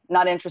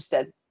 not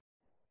interested.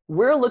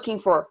 We're looking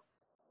for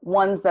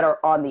ones that are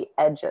on the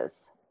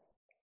edges.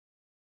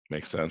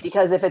 Makes sense.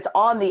 Because if it's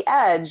on the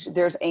edge,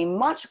 there's a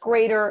much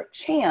greater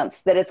chance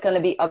that it's going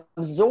to be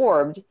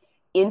absorbed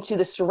into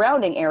the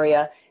surrounding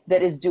area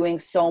that is doing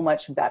so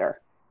much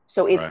better.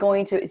 So it's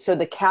so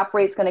the cap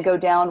rate's going to go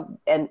down.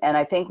 And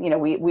I think,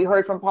 we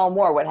heard from Paul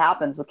Moore what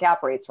happens with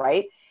cap rates,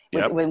 right?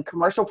 When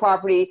commercial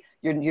property,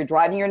 you're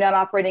driving your net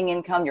operating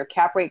income, your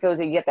cap rate goes,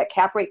 you get that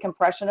cap rate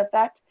compression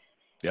effect.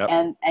 Yep.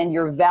 And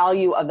your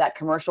value of that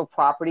commercial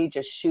property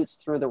just shoots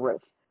through the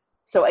roof.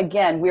 So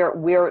again,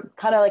 we're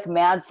kind of like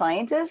mad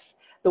scientists,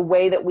 the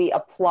way that we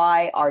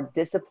apply our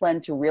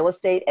discipline to real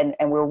estate, and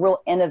we're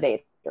real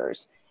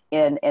innovators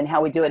in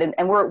how we do it.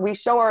 And we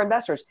show our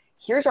investors,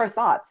 here's our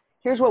thoughts.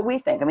 Here's what we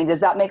think. I mean, does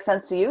that make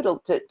sense to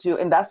you to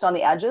invest on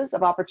the edges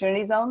of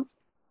opportunity zones?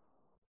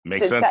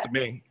 Makes sense to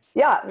me.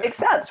 Yeah, makes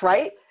sense,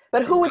 right?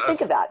 But who would think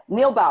of that?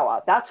 Neil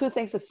Bawa. That's who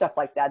thinks of stuff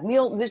like that.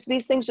 Neil,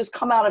 these things just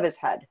come out of his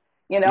head.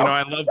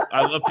 I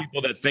love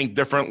people that think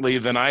differently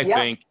than I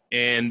think.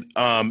 And,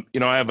 I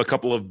have a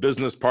couple of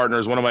business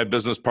partners. One of my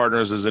business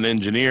partners is an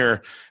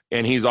engineer,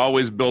 and he's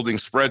always building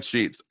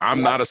spreadsheets.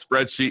 I'm not a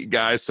spreadsheet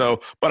guy.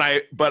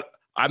 But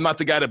I'm not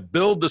the guy to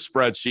build the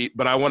spreadsheet,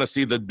 but I want to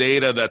see the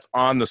data that's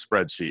on the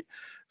spreadsheet.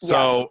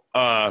 So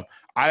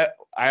I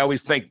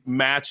always think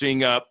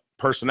matching up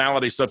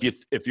personality. So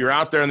if you're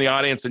out there in the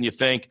audience and you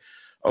think,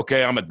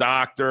 okay, I'm a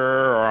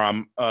doctor or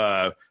I'm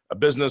a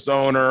business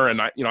owner, and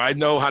I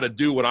know how to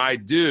do what I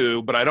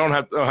do, but I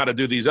don't know how to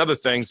do these other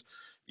things.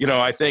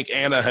 I think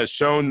Anna has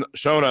shown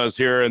us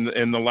here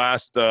in the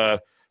last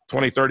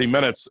 20, 30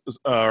 minutes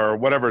or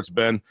whatever it's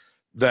been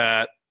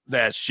that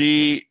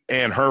she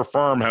and her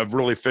firm have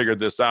really figured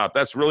this out.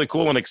 That's really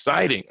cool and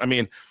exciting. I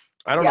mean,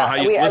 I don't know how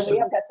you listen. We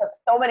have got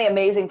so many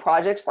amazing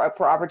projects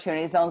for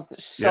opportunity zones.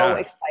 So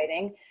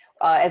exciting.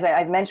 As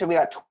I've mentioned, we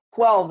got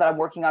 12 that I'm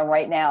working on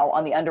right now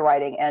on the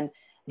underwriting, and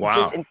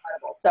just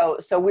incredible.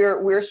 So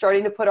we're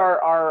starting to put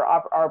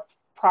our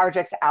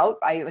projects out.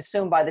 I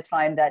assume by the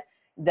time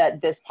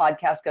that this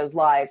podcast goes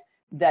live,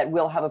 that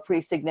we'll have a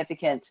pretty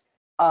significant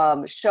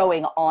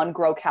showing on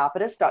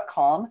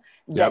growcapitus.com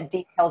that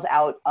details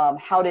out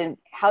how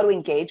to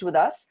engage with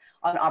us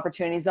on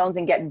opportunity zones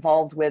and get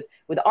involved with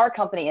our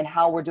company and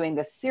how we're doing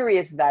this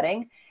serious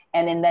vetting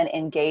and then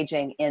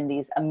engaging in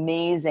these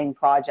amazing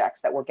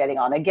projects that we're getting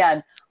on.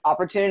 Again,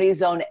 opportunity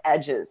zone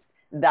edges.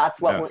 That's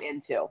what we're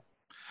into.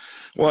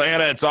 Well,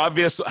 Anna, it's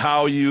obvious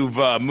how you've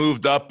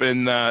moved up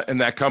in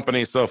that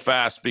company so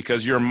fast,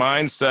 because your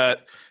mindset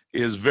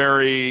is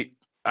very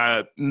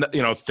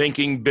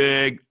thinking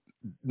big,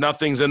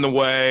 nothing's in the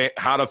way,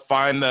 how to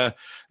find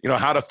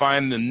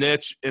the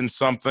niche in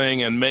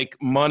something and make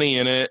money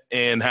in it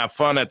and have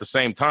fun at the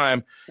same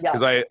time.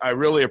 Because I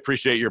really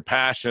appreciate your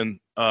passion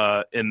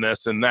in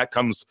this, and that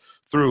comes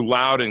through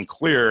loud and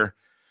clear.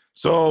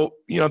 So,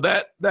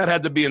 that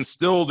had to be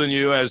instilled in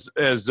you as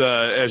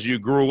you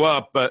grew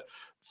up. But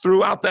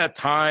throughout that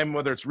time,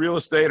 whether it's real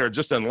estate or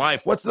just in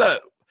life, what's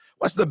the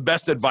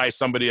best advice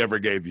somebody ever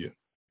gave you?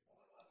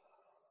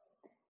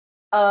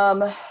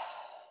 I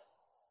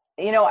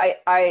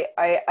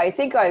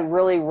think I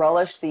really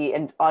relished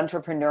the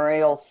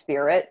entrepreneurial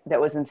spirit that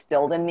was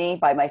instilled in me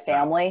by my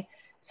family.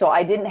 So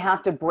I didn't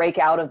have to break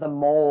out of the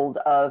mold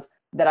of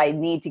that I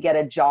need to get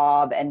a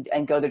job and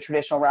go the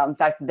traditional route. In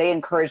fact, they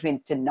encouraged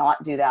me to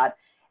not do that.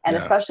 And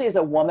especially as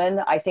a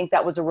woman, I think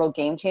that was a real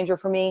game changer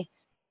for me.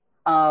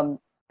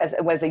 As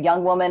a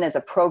young woman, as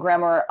a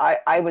programmer,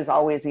 I was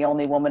always the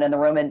only woman in the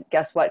room. And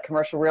guess what?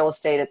 Commercial real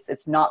estate,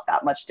 it's not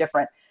that much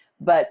different.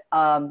 But,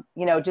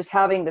 just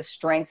having the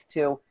strength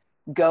to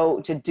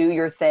go to do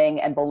your thing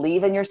and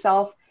believe in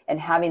yourself and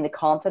having the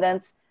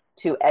confidence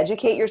to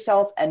educate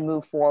yourself and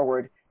move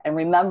forward. And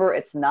remember,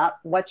 it's not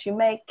what you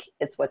make,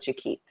 it's what you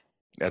keep.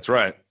 That's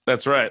right.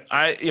 That's right.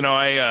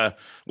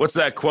 What's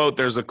that quote?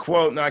 There's a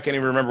quote, now I can't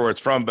even remember where it's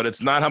from, but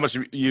it's not how much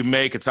you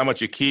make, it's how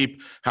much you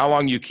keep, how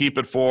long you keep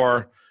it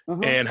for,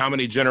 and how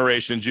many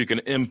generations you can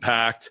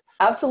impact.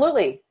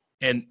 Absolutely.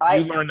 And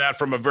you learned that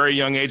from a very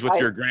young age with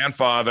your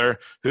grandfather,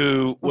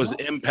 who was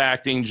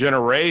impacting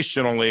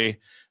generationally,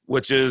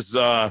 which is,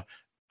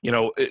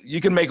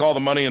 you can make all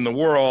the money in the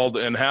world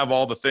and have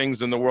all the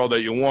things in the world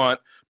that you want,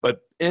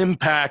 but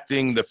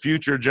impacting the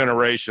future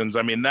generations,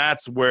 I mean,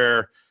 that's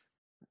where,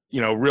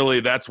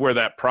 really that's where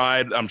that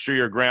pride, I'm sure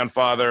your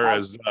grandfather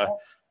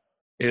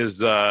is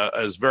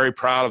very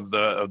proud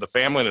of the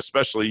family, and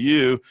especially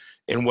you,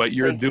 in what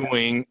you're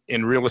doing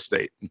in real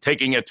estate and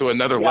taking it to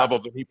another level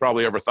that he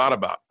probably ever thought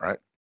about, right?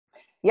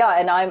 Yeah,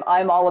 and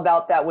I'm all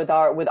about that with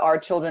our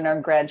children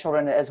and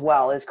grandchildren as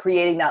well, is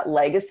creating that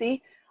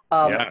legacy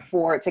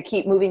to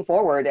keep moving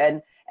forward.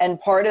 And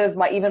part of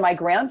my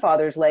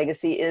grandfather's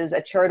legacy is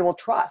a charitable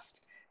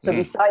trust. So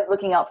besides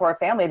looking out for our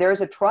family, there's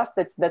a trust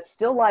that's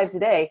still alive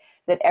today,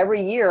 that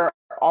every year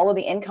all of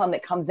the income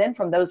that comes in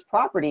from those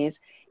properties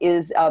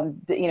is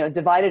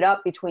divided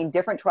up between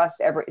different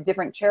trusts,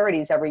 different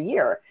charities every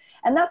year.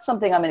 And that's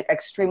something I'm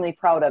extremely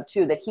proud of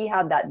too, that he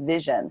had that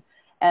vision.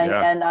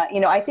 And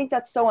I think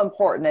that's so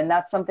important, and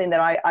that's something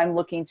that I'm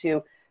looking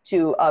to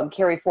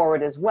carry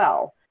forward as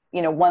well.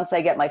 Once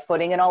I get my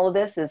footing in all of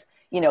this, is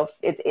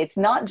it's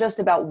not just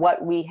about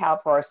what we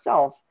have for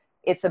ourselves.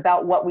 It's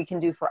about what we can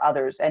do for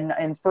others,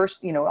 and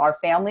first, our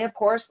family, of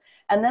course,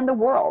 and then the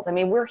world. I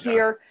mean, we're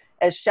here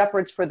as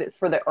shepherds for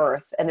the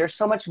earth, and there's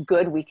so much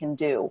good we can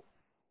do.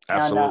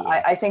 Absolutely. And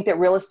I think that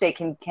real estate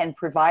can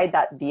provide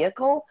that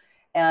vehicle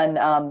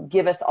and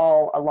give us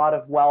all a lot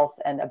of wealth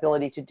and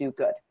ability to do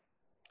good.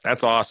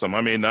 That's awesome.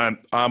 I mean,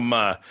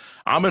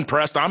 I'm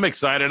impressed. I'm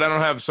excited. I don't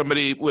have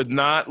somebody would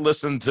not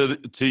listen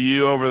to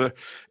you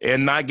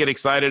and not get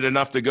excited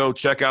enough to go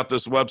check out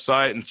this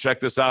website and check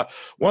this out.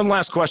 One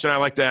last question I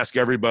like to ask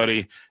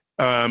everybody,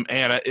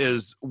 Anna,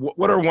 is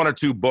what are one or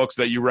two books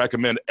that you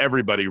recommend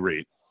everybody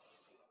read?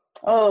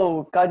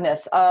 Oh,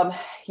 goodness. I'm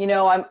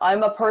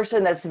a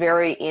person that's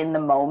very in the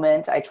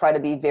moment. I try to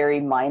be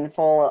very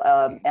mindful.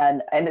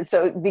 And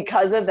so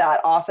because of that,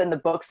 often the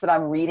books that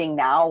I'm reading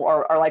now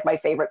are like my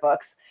favorite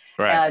books.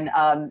 Right. And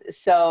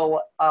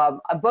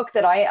a book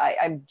that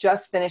I'm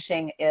just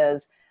finishing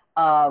is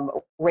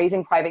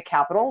Raising Private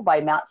Capital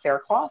by Matt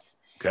Faircloth.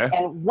 Okay.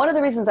 And one of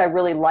the reasons I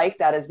really like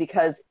that is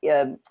because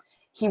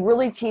he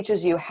really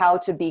teaches you how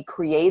to be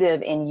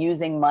creative in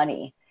using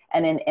money.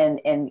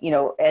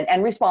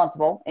 And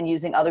responsible in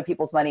using other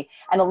people's money.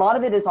 And a lot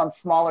of it is on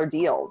smaller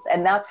deals.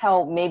 And that's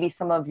how maybe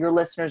some of your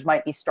listeners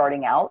might be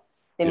starting out.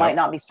 They might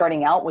not be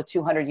starting out with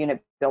 200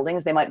 unit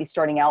buildings. They might be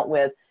starting out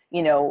with,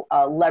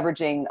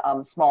 leveraging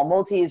small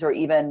multis or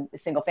even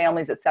single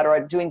families, et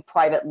cetera, doing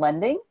private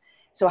lending.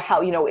 So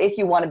how, if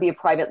you want to be a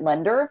private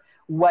lender,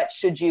 what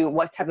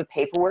type of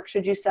paperwork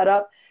should you set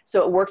up?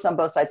 So it works on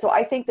both sides. So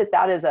I think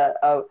that is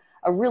a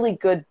really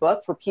good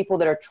book for people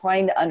that are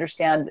trying to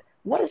understand,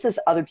 what is this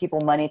other people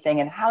money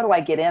thing and how do I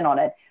get in on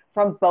it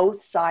from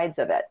both sides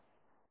of it?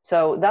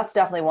 So that's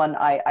definitely one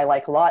I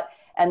like a lot.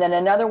 And then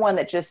another one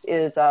that just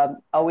is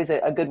always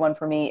a good one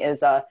for me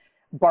is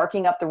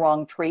Barking Up the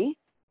Wrong Tree.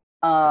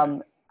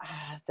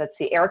 Let's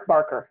see, Eric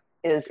Barker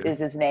is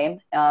his name.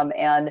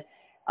 And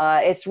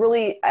it's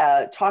really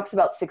talks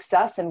about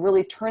success and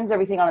really turns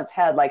everything on its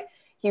head. Like,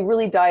 he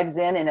really dives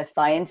in a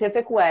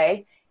scientific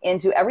way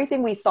into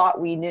everything we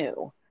thought we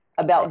knew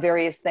about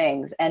various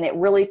things. And it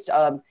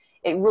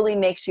really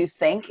makes you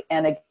think.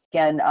 And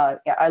again,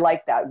 I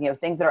like that,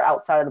 things that are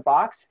outside of the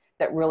box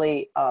that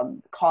really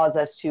cause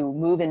us to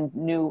move in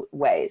new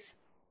ways.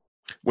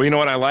 Well, you know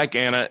what I like,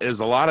 Anna,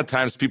 is a lot of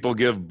times people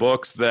give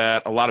books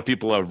that a lot of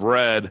people have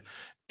read,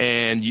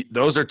 And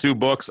those are 2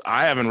 books.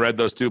 I haven't read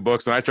those 2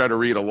 books, and I try to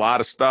read a lot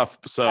of stuff.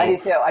 So I do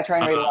too. I try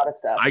and read a lot of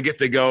stuff. I get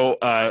to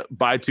go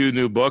buy 2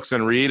 new books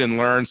and read and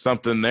learn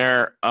something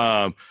there.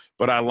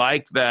 But I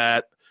like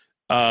that.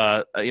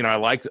 I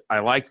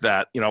like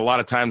that. A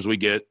lot of times we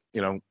get,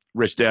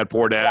 Rich Dad,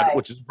 Poor Dad, Right.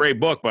 which is a great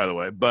book, by the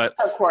way. But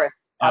Of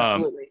course.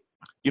 Absolutely.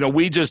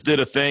 we just did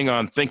a thing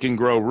on Think and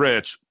Grow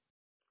Rich,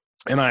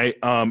 and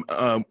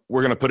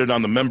we're going to put it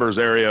on the members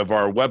area of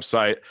our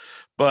website.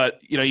 But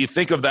you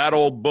think of that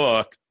old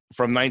book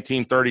from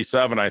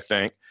 1937, I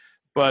think,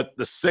 but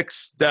the 6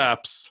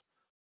 steps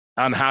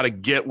on how to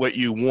get what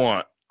you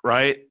want,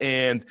 right?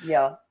 And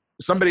Yeah.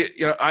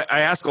 somebody,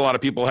 I ask a lot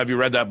of people, have you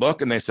read that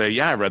book? And they say,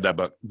 yeah, I read that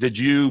book. Did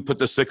you put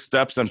the 6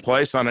 steps in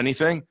place on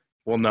anything?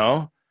 Well,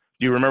 no.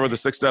 Do you remember what the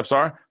 6 steps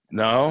are?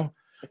 No.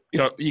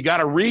 You got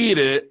to read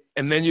it,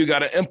 and then you got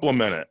to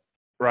implement it,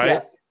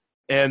 right? Yes.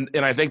 And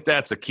I think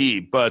that's a key.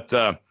 But,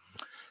 I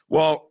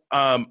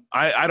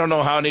don't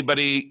know how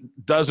anybody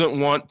doesn't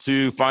want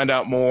to find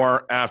out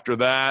more after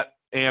that,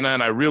 Anna,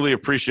 and I really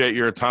appreciate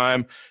your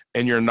time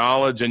and your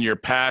knowledge and your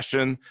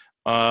passion.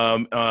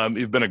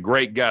 You've been a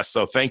great guest,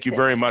 so thank you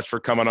very much for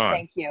coming on.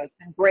 Thank you. It's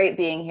been great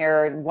being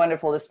here.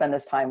 Wonderful to spend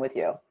this time with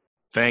you.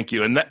 Thank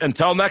you. And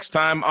until next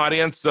time,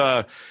 audience,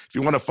 if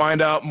you want to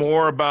find out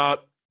more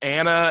about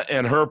Anna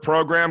and her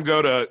program,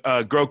 go to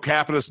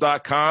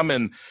growcapitalist.com,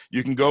 and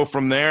you can go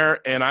from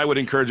there. And I would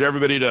encourage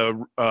everybody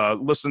to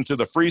listen to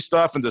the free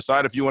stuff and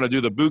decide if you want to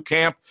do the boot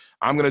camp.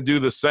 I'm going to do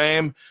the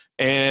same.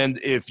 And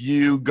if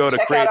you go to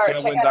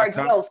createtailwind.com. Check out our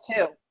deals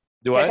too.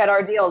 Check out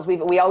our deals.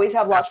 We always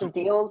have lots of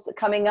deals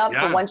coming up.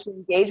 Yeah. So once you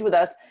engage with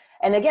us,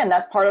 and again,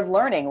 that's part of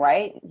learning,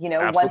 right?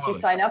 Once you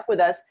sign up with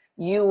us,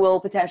 you will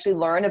potentially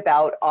learn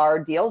about our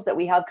deals that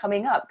we have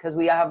coming up, because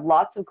we have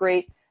lots of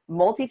great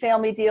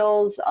multifamily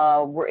deals.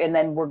 And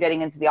then we're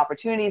getting into the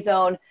opportunity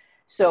zone.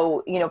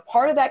 So,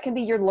 part of that can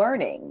be your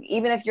learning.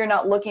 Even if you're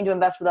not looking to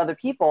invest with other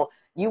people,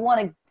 you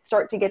want to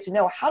start to get to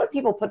know, how do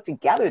people put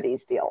together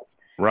these deals?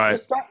 Right.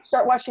 So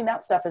start watching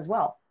that stuff as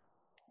well.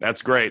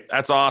 That's great.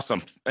 That's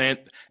awesome. And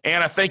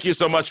Anna, thank you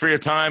so much for your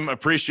time.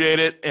 Appreciate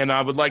it. And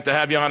I would like to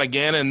have you on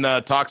again and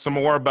talk some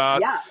more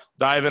about,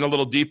 dive in a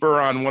little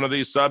deeper on one of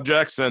these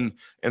subjects. And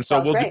so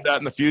Sounds we'll great. do that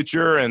in the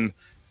future. And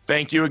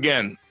thank you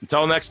again.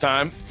 Until next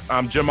time,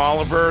 I'm Jim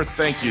Oliver.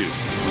 Thank you.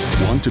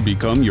 Want to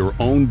become your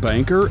own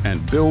banker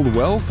and build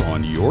wealth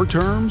on your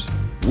terms?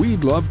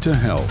 We'd love to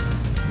help.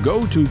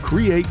 Go to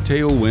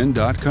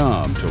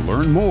createtailwind.com to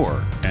learn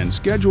more and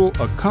schedule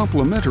a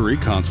complimentary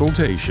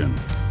consultation.